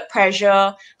 diabetes, high blood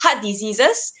pressure, heart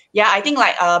diseases. Yeah, I think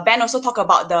like Ben also talked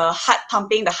about the heart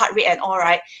pumping, the heart rate and all,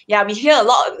 right? Yeah, we hear a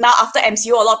lot now after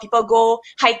MCO, a lot of people go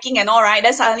hiking and all, right?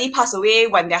 Then suddenly pass away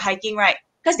when they're hiking, right?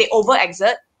 Because they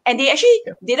overexert and they actually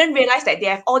didn't realize that they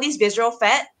have all this visceral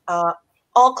fat,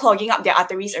 all clogging up their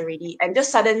arteries already. And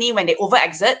just suddenly when they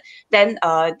overexert, then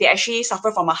they actually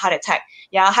suffer from a heart attack.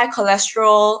 Yeah, high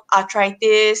cholesterol,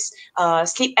 arthritis,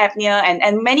 sleep apnea,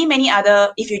 and many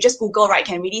other, if you just Google, right,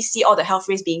 can really see all the health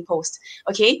risks being posed.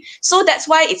 Okay, so that's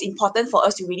why it's important for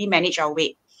us to really manage our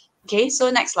weight. Okay, so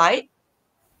next slide.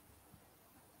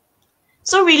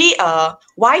 So really,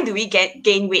 why do we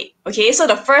gain weight? Okay, so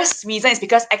the first reason is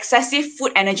because excessive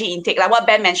food energy intake, like what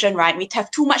Ben mentioned, right? We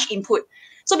have too much input.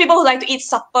 So people who like to eat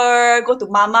supper, go to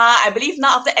mama, I believe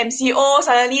now after MCO,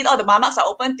 suddenly all the mamas are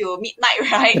open till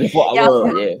midnight, right? 24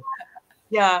 hours,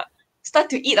 yeah. Start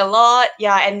to eat a lot,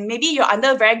 and maybe you're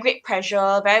under very great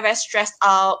pressure, very stressed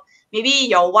out. Maybe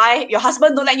your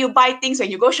husband don't let you buy things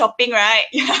when you go shopping, right?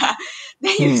 Yeah.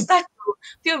 Then you start to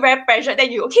feel very pressured.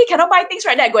 Then you, okay, cannot buy things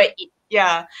right now, go and eat.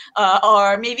 Yeah.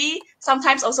 Or maybe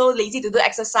sometimes also lazy to do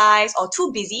exercise or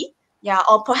too busy. Yeah.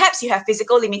 Or perhaps you have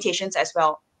physical limitations as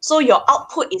well. So your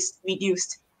output is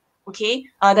reduced. Okay.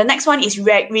 The next one is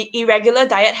irregular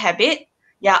diet habit.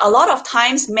 Yeah, a lot of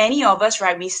times, many of us,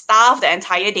 right, we starve the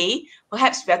entire day.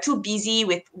 Perhaps we are too busy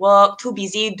with work, too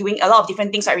busy doing a lot of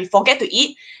different things, right? We forget to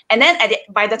eat. And then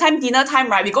by the time dinner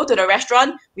time, right, we go to the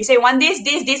restaurant, we say, want this,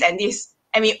 and this.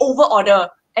 And we over order.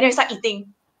 And then we start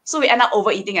eating. So we end up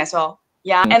overeating as well.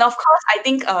 Yeah. And of course, I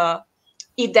think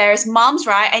if there's moms,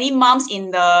 right, any moms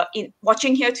in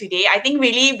watching here today, I think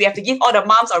really we have to give all the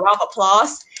moms a round of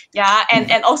applause. Yeah.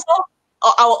 And also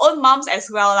our own moms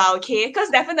as well, okay? Because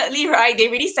definitely, right, they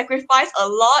really sacrifice a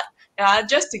lot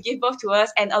just to give birth to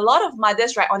us. And a lot of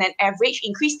mothers, right, on an average,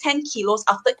 increase 10 kilos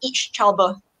after each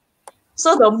childbirth.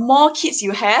 So the more kids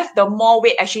you have, the more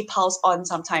weight actually piles on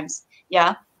sometimes.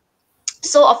 Yeah.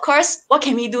 So of course, what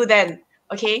can we do then?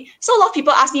 Okay. So a lot of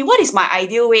people ask me, what is my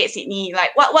ideal weight, Sydney?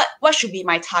 Like what should be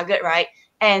my target, right?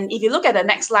 And if you look at the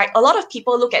next slide, a lot of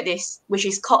people look at this, which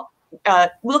is called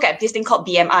look at this thing called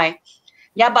BMI.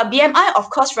 Yeah, but BMI, of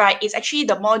course, right, is actually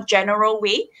the more general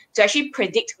way to actually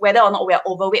predict whether or not we are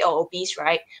overweight or obese,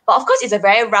 right? But of course, it's a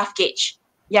very rough gauge.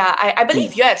 Yeah, I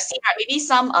believe you have seen, right, maybe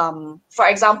some, for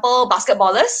example,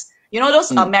 basketballers, you know,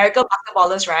 those American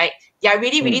basketballers, right? They are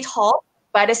really tall,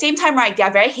 but at the same time, right, they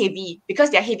are very heavy because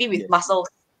they are heavy with muscles.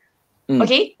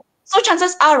 Okay? So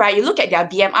chances are, right, you look at their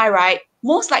BMI, right,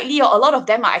 most likely a lot of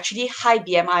them are actually high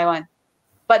BMI one.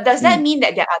 But does that mean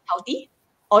that they are unhealthy?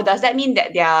 Or does that mean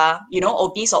that they are, you know,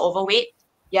 obese or overweight?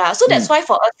 Yeah, so that's why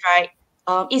for us, right,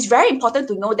 it's very important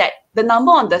to know that the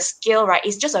number on the scale, right,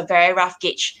 is just a very rough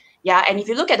gauge. Yeah, and if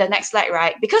you look at the next slide,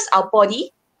 right, because our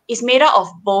body is made up of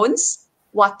bones,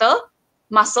 water,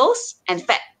 muscles, and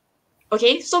fat.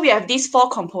 Okay, so we have these 4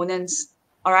 components.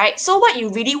 All right, so what you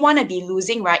really want to be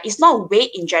losing, right, is not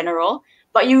weight in general,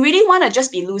 but you really want to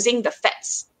just be losing the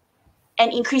fats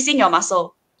and increasing your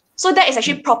muscle. So that is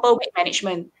actually proper weight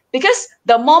management. Because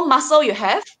the more muscle you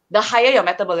have, the higher your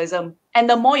metabolism and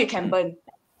the more you can burn.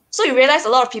 So you realize a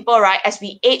lot of people, right, as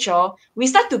we age, we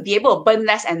start to be able to burn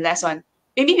less and less one.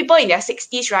 maybe people in their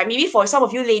 60s, right? Maybe for some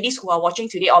of you ladies who are watching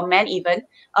today, or men even,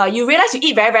 you realize you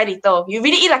eat very, very little. You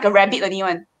really eat like a rabbit,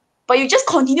 anyone. But you just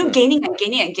continue gaining and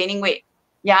gaining and gaining weight.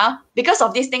 Yeah, because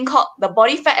of this thing called the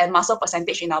body fat and muscle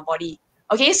percentage in our body.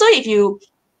 Okay, so if you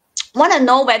want to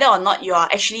know whether or not you are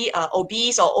actually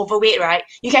obese or overweight, right,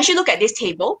 you can actually look at this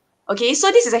table. Okay, so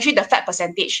this is actually the fat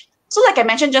percentage. So like I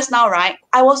mentioned just now, right,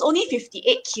 I was only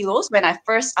 58 kilos when I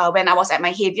was at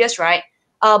my heaviest, right?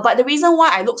 But the reason why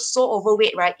I looked so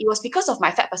overweight, right, it was because of my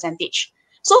fat percentage.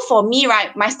 So for me,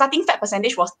 right, my starting fat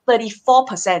percentage was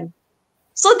 34%.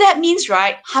 So that means,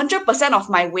 right, 100% of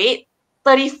my weight,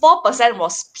 34%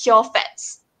 was pure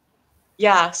fats.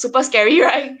 Yeah, super scary,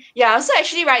 right? Yeah, so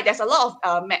actually, right, there's a lot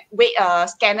of weight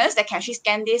scanners that can actually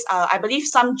scan this. I believe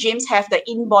some gyms have the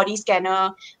in-body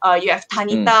scanner. You have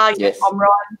Tanita, you have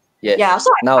Omron. Yes. Yeah, so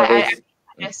nowadays,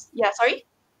 sorry?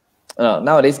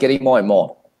 Nowadays, getting more and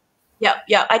more.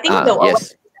 Yeah. I think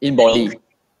in-body.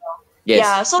 Yes.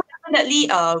 Yeah, so definitely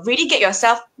really get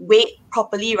yourself weighed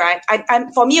properly, right?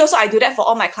 For me also, I do that for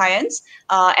all my clients,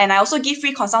 and I also give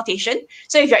free consultation.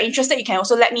 So if you're interested, you can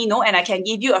also let me know, and I can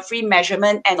give you a free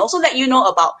measurement and also let you know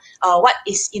about what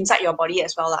is inside your body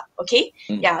as well, okay?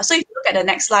 Yeah, so if you look at the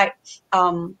next slide,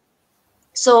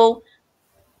 so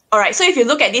if you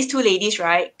look at these two ladies,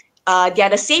 right, they are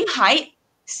the same height,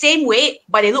 same weight,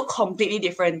 but they look completely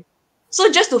different. So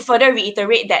just to further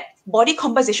reiterate that body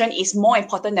composition is more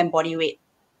important than body weight.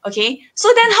 Okay,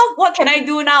 so then what can I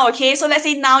do now? Okay, so let's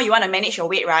say now you want to manage your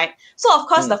weight, right? So of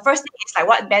course, the first thing is like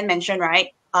what Ben mentioned, right?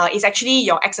 Is actually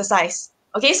your exercise.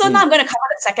 Okay, so now I'm going to cover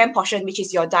the second portion, which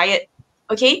is your diet.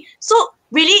 Okay, so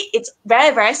really it's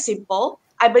very, very simple.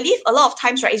 I believe a lot of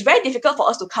times, right, it's very difficult for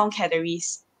us to count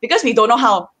calories because we don't know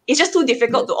how. It's just too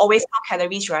difficult to always count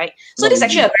calories, right? So this is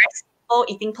actually a very simple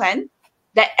eating plan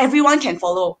that everyone can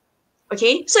follow.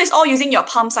 Okay, so it's all using your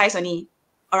palm size only.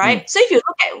 All right. So if you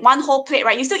look at one whole plate,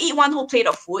 right, you still eat one whole plate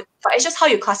of food, but it's just how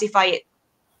you classify it.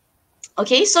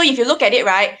 Okay, so if you look at it,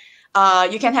 right,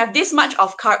 you can have this much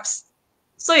of carbs.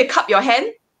 So you cup your hand.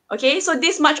 Okay, so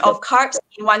this much of carbs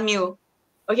in one meal.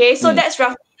 Okay, so that's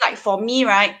roughly like for me,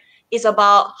 right, it's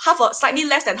about slightly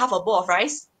less than half a bowl of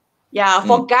rice. Yeah,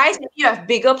 for guys, if you have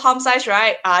bigger palm size,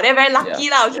 right? They're very lucky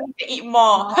lah. Okay, you can eat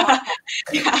more.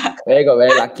 Yeah. Very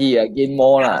lucky. Gain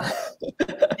more lah.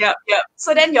 Yep.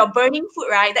 So then your burning food,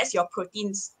 right? That's your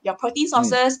proteins, your protein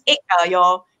sources, egg,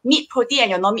 your meat protein and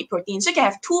your non-meat protein. So you can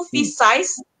have 2 fist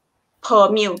size per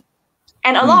meal.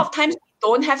 And a lot of times we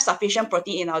don't have sufficient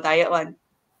protein in our diet one.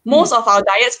 Most of our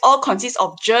diets all consist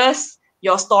of just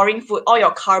your storing food or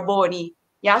your carbo only.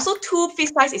 Yeah, so 2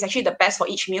 fist size is actually the best for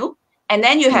each meal. And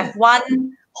then you have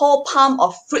 1 whole palm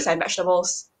of fruits and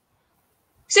vegetables.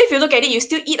 So if you look at it, you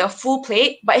still eat a full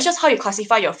plate, but it's just how you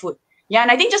classify your food. Yeah, and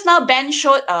I think just now Ben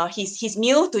showed his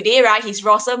meal today, right? His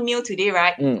roster meal today,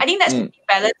 right? I think that's pretty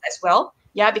balanced as well.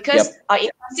 Yeah, because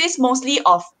it consists mostly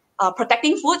of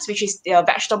protecting foods, which is their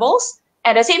vegetables.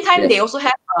 At the same time, they also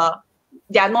have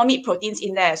their non-meat proteins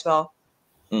in there as well.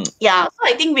 Yeah, so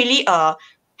I think really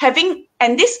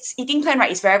and this eating plan,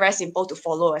 right, is very, very simple to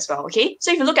follow as well, okay?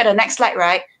 So if you look at the next slide,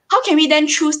 right, how can we then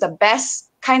choose the best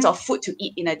kinds of food to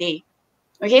eat in a day?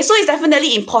 Okay, so it's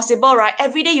definitely impossible, right?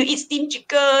 Every day you eat steamed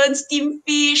chicken, steamed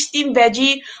fish, steamed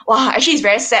veggie. Wow, actually it's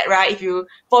very sad, right?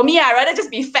 For me, I'd rather just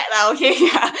be fat, okay?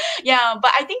 Yeah.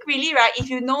 But I think really, right, if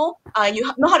you know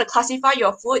how to classify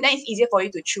your food, then it's easier for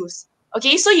you to choose.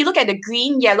 Okay, so you look at the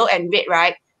green, yellow, and red,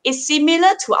 right? It's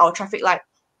similar to our traffic light.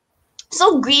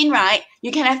 So green, right,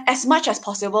 you can have as much as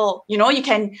possible. You know, you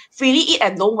can freely eat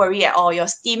and don't worry at all. Your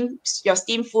steamed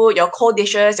food, your cold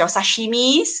dishes, your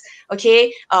sashimis,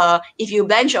 okay? If you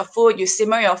blanch your food, you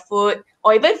simmer your food,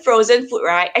 or even frozen food,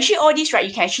 right? Actually, all these, right,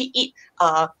 you can actually eat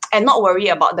and not worry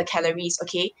about the calories,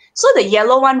 okay? So the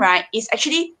yellow one, right, is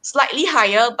actually slightly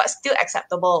higher, but still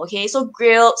acceptable, okay? So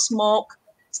grilled, smoked,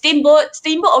 steamboat,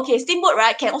 okay, steamboat,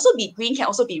 right, can also be green, can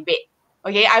also be red,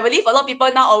 okay? I believe a lot of people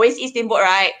now always eat steamboat,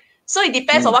 right? So it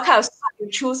depends on what kind of stuff you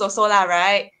choose also lah,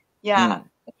 right? Yeah.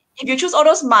 If you choose all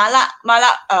those mala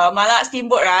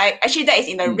steamboat, right? Actually, that is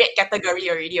in the red category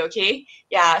already, okay?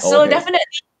 Yeah. So definitely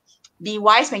be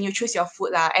wise when you choose your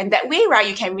food lah. And that way, right,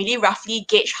 you can really roughly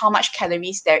gauge how much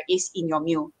calories there is in your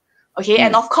meal. Okay.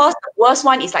 And of course, the worst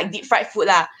one is like deep fried food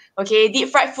lah. Okay. Deep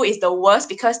fried food is the worst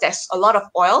because there's a lot of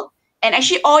oil. And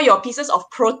actually all your pieces of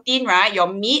protein, right, your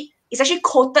meat is actually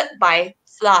coated by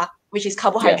flour, which is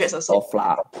carbohydrates also. Or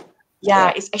flour.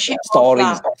 Yeah, it's actually storing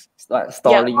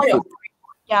food.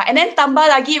 Yeah, and then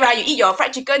tambah lagi, right? You eat your fried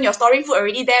chicken, your storing food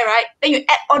already there, right? Then you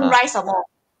add on rice some more.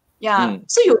 Yeah,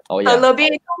 so you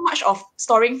elevate so much of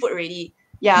storing food already.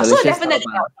 Yeah, so definitely,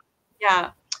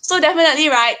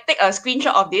 right? Take a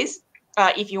screenshot of this.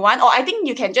 if you want, or I think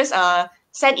you can just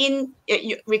send in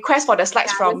request for the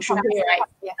slides from Shu Hui, right?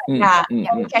 You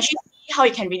can actually see how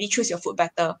you can really choose your food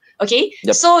better. Okay,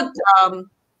 so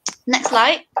next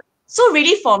slide. So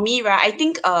really for me, right, I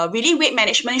think really weight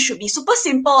management should be super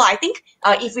simple. I think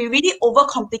if we really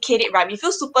overcomplicate it, right, we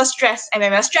feel super stressed, and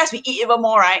when we're stressed, we eat even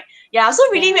more, right? Yeah, so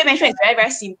really weight management is very,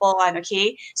 very simple one,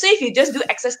 okay? So if you just do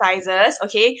exercises,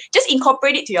 okay, just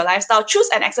incorporate it to your lifestyle. Choose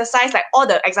an exercise like all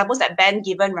the examples that Ben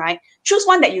given, right? Choose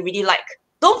one that you really like.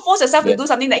 Don't force yourself to do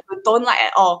something that you don't like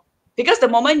at all. Because the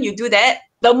moment you do that,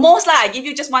 the most I give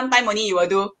you just one time only you will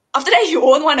do. After that, you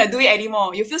won't want to do it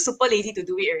anymore. You feel super lazy to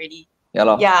do it already.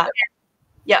 Yeah.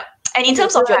 And in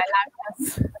terms of your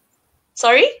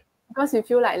sorry? Because you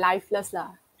feel like lifeless lah.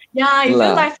 Yeah, you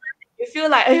feel lifeless. You feel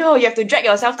like, oh, you have to drag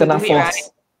yourself to do it, right?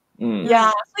 Yeah.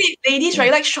 So if ladies,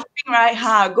 right, like shopping,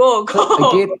 right? Go.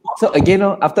 So again,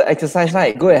 after exercise,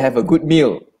 right, go and have a good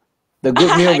meal. The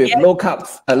good meal with low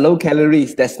carbs, low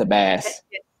calories, that's the best.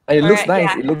 And it looks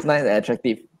nice. It looks nice and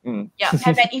attractive. Yeah,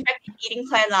 have an effective eating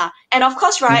plan lah. And of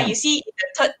course, right, you see the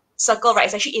third circle, right,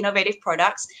 it's actually innovative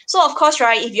products. So of course,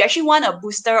 right, if you actually want a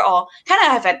booster or kind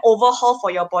of have an overhaul for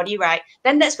your body, right,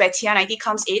 then that's where TR90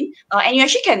 comes in. And you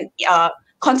actually can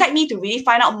contact me to really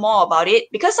find out more about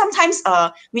it, because sometimes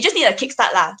we just need a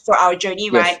kickstart lah for our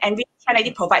journey, right? And really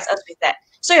TR90 provides us with that.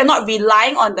 So you're not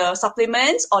relying on the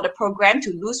supplements or the program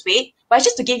to lose weight, but it's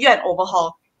just to give you an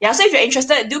overhaul. Yeah, so if you're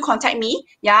interested, do contact me.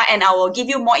 Yeah, and I will give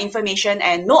you more information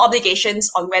and no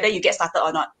obligations on whether you get started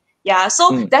or not. Yeah,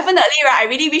 so definitely, right, I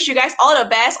really wish you guys all the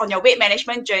best on your weight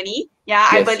management journey. Yeah,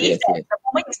 I believe that the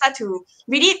moment you start to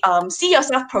really see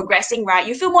yourself progressing, right,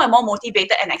 you feel more and more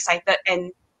motivated and excited.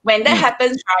 And when that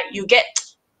happens, right, you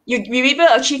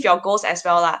will achieve your goals as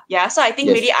well lah. Yeah, so I think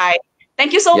really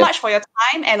thank you so much for your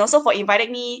time, and also for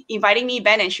inviting me,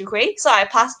 Ben and Shu Hui. So I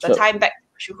pass the time back to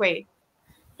Shu Hui.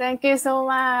 Thank you so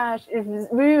much. It's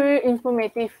really, really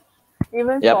informative,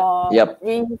 even for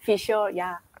BENPHYSIO.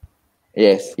 Yeah.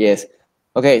 Yes.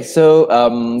 Okay, so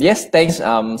yes, thanks,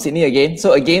 Sydney again.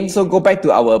 So go back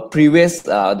to our previous,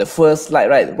 the first slide,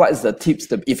 right? What is the tips,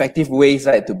 the effective ways,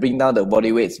 right, to bring down the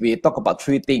body weights? We talk about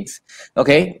 3 things.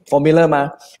 Okay, formula ma.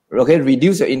 Okay,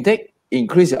 reduce your intake,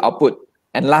 increase your output,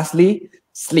 and lastly,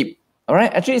 sleep. All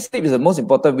right, actually, sleep is the most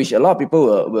important, which a lot of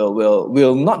people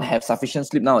will not have sufficient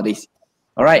sleep nowadays.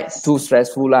 All right, too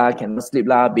stressful lah, cannot sleep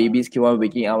lah, babies keep on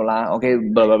waking up lah, okay,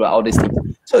 blah, blah, blah, all these things.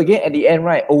 So again, at the end,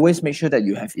 right, always make sure that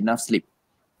you have enough sleep.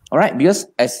 All right, because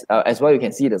as well, you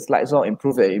can see the slides will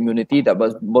improve your immunity,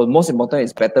 but most important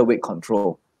is better weight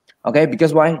control. Okay,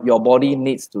 because why? Your body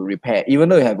needs to repair. Even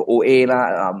though you have OA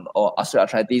lah, or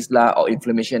osteoarthritis lah, or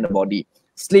inflammation in the body,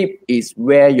 sleep is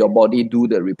where your body do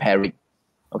the repairing.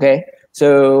 Okay,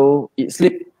 so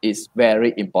sleep is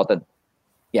very important.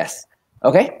 Yes.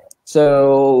 Okay.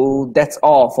 So that's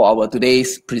all for our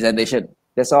today's presentation.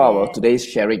 That's all our today's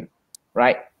sharing,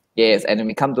 right? Yes, and then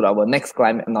we come to our next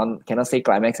climax. Cannot say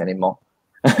climax anymore.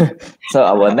 So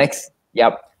our next,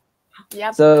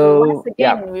 So once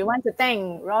again, we want to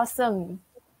thank Rawsome.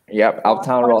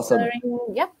 Uptown Rawsome.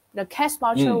 The cash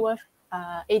voucher worth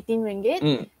 18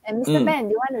 ringgit. And Mr. Ben,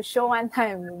 you want to show one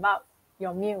time about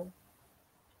your meal?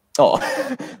 Oh,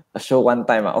 show one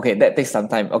time. Okay, that takes some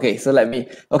time. Okay, so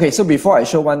so before I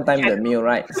show one time the meal,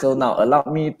 right? So now allow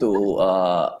me to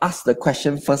ask the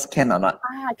question first, can or not?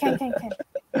 Can.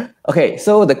 Okay,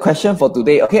 so the question for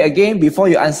today. Okay, again, before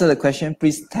you answer the question,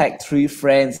 please tag 3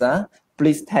 friends.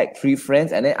 Please tag 3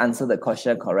 friends and then answer the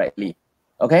question correctly.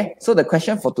 Okay, so the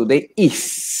question for today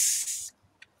is,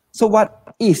 so what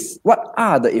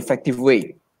are the effective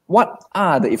way?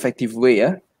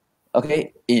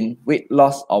 Okay, in weight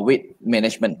loss or weight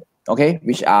management, okay,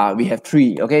 we have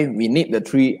 3, okay, we need the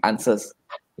 3 answers.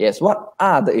 Yes, what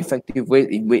are the effective ways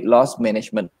in weight loss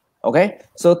management? Okay,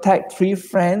 so tag 3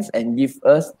 friends and give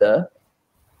us the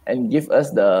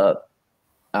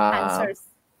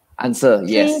answer.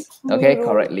 Yes, okay,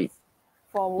 correctly.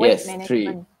 For weight management.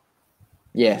 3.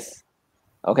 Yes.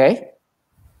 Okay.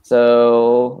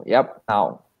 So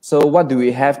now, so what do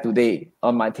we have today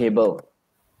on my table?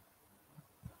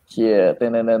 Here,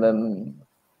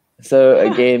 so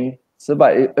again,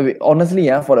 but honestly,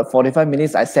 for the 45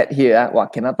 minutes I sat here,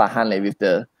 cannot tahan with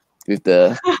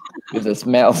the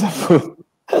smell of the food.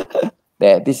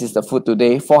 There, this is the food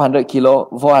today. 400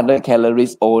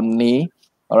 calories only.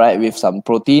 All right, with some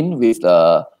protein, with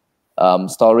the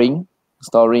storing.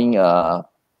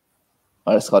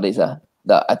 What's called this?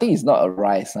 I think it's not a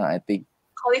rice. I think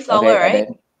cauliflower, right?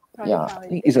 I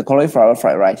think it's a cauliflower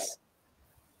fried rice.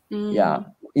 I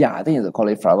think it's a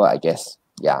cauliflower, I guess.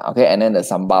 Yeah, okay, and then the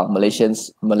sambal,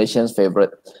 Malaysians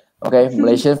favorite. Okay,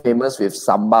 Malaysian famous with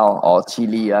sambal or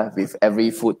chili with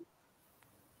every food.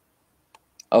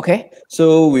 Okay,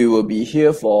 so we will be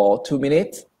here for 2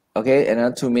 minutes. Okay,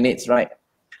 another 2 minutes, right?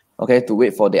 Okay, to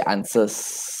wait for the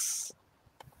answers.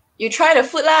 You try the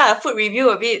food lah, food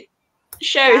review a bit.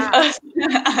 Share with us.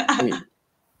 Wait,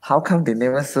 how come they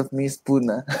never serve me spoon?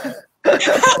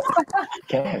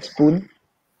 Can I have spoon?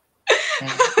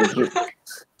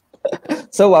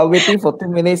 So while waiting for 2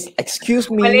 minutes,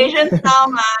 excuse me. Malaysian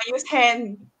style use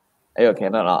hand. Ayo,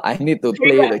 cannot. I need to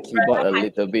play the keyboard a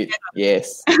little bit.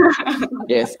 Yes.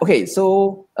 Yes. Okay,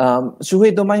 so Shu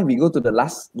Hui, don't mind we go to the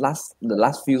last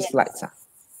few slides.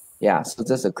 Yeah, so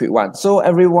just a quick one. So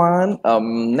everyone,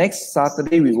 next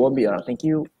Saturday we won't be around. Thank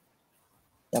you.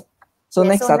 Yep. So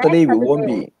next Saturday we won't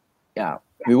be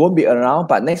we won't be around,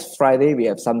 but next Friday we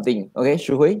have something. Okay,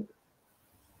 Shu Hui?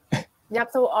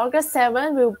 Yep, so August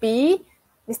 7th will be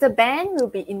Mr. Ben will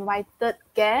be invited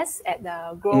guest at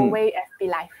the Growway FB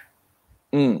Live.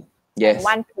 Yes. At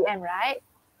 1 p.m. right?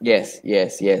 Yes.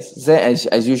 So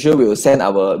as usual, we will send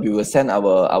our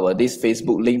this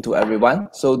Facebook link to everyone.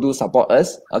 So do support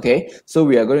us. Okay. So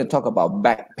we are going to talk about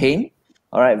back pain.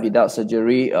 All right, without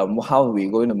surgery. How are we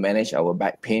going to manage our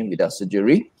back pain without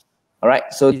surgery? All right.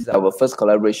 So this is our first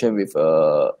collaboration with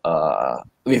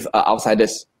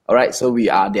outsiders. All right. So we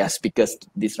are their speakers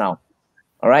this round.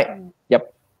 All right.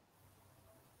 Yep.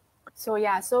 So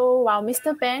so while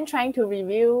Mr. Ben trying to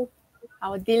review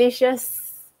our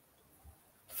delicious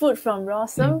food from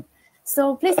Rawsome,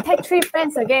 so please tag 3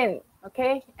 friends again,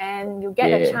 okay? And you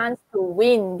get a chance to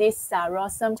win this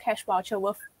Rawsome cash voucher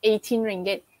worth 18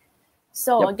 ringgit.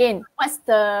 So again, what's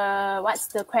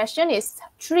the question is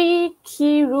 3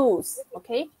 key rules,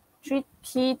 okay? 3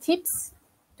 key tips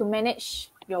to manage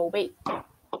your weight.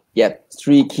 Yeah,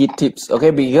 3 key tips.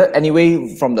 Okay, because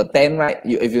anyway, from the 10, right?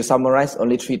 If you summarize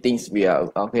only 3 things, we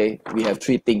have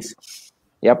 3 things.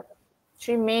 Yep.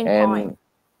 3 main points.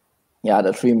 Yeah,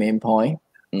 the 3 main points.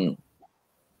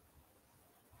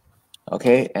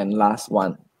 Okay, and last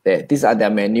one. These are their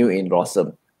menu in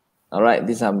Rawsome. All right,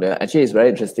 these are actually it's very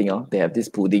interesting. They have these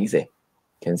puddings.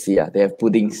 Can see they have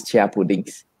puddings, chia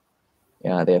puddings.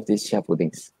 Yeah, they have these chia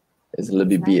puddings. It's a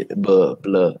little bit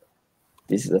blur.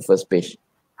 This is the first page.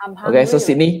 Okay, so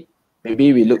Sydney, maybe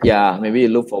you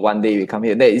look for one day we come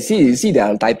here. There, you see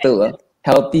their title,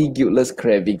 Healthy Guiltless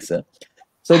Cravings.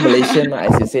 So Malaysian,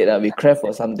 as you said, we crave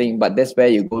for something, but that's where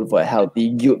you go for a healthy,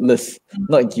 guiltless,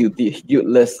 not guilty,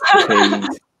 guiltless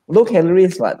cravings. Low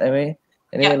calories, what? I mean,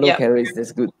 anyway, low calories,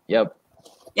 that's good. Yep.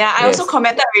 Yeah, I also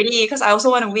commented already because I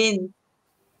also want to win.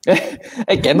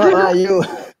 I cannot you.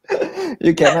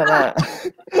 You cannot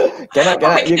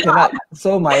cannot. You cannot.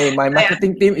 So my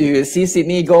marketing team, if you see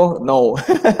Sydney go, no.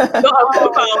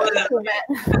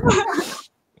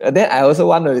 Then I also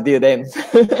want to do then.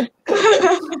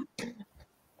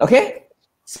 Okay,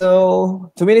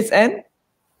 so 2 minutes end.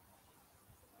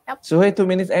 Yep. So hey, 2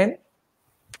 minutes end.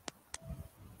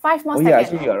 5 more seconds. Yeah,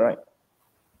 actually you're right.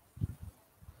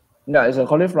 Yeah, it's a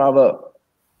cauliflower.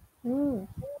 Oh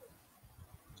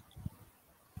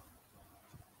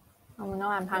no,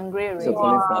 I'm hungry already. It's a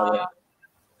cauliflower.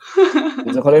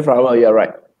 It's a cauliflower, you're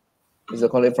right. It's a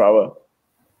cauliflower.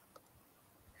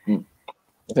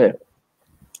 Okay.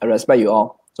 I respect you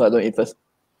all, so I don't eat first.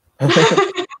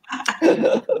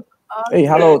 Hey,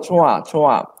 hello, Chua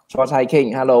Chai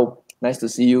King, hello. Nice to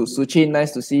see you. Suchin,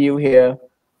 nice to see you here.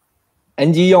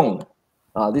 Angie Yong.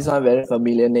 This one very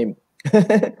familiar name.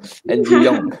 Angie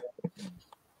Yong.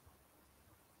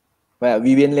 Well,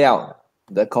 Vivian Liao,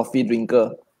 the coffee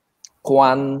drinker.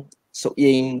 Kwan, Sok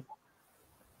Ying,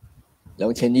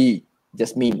 Leong Chen Yi,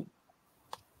 Jasmine.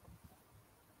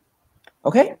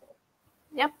 Okay?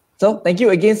 Yep. So thank you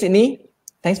again, Sydney.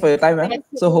 Thanks for your time.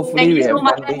 So hopefully we have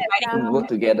one day work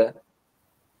together.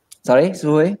 Sorry, Su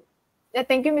Hui? Yeah,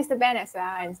 thank you, Mr. Ben as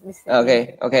well. And Mr.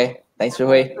 Okay. Thanks, Su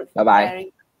Hui.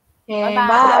 Bye-bye. Okay,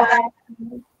 bye.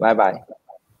 Bye-bye.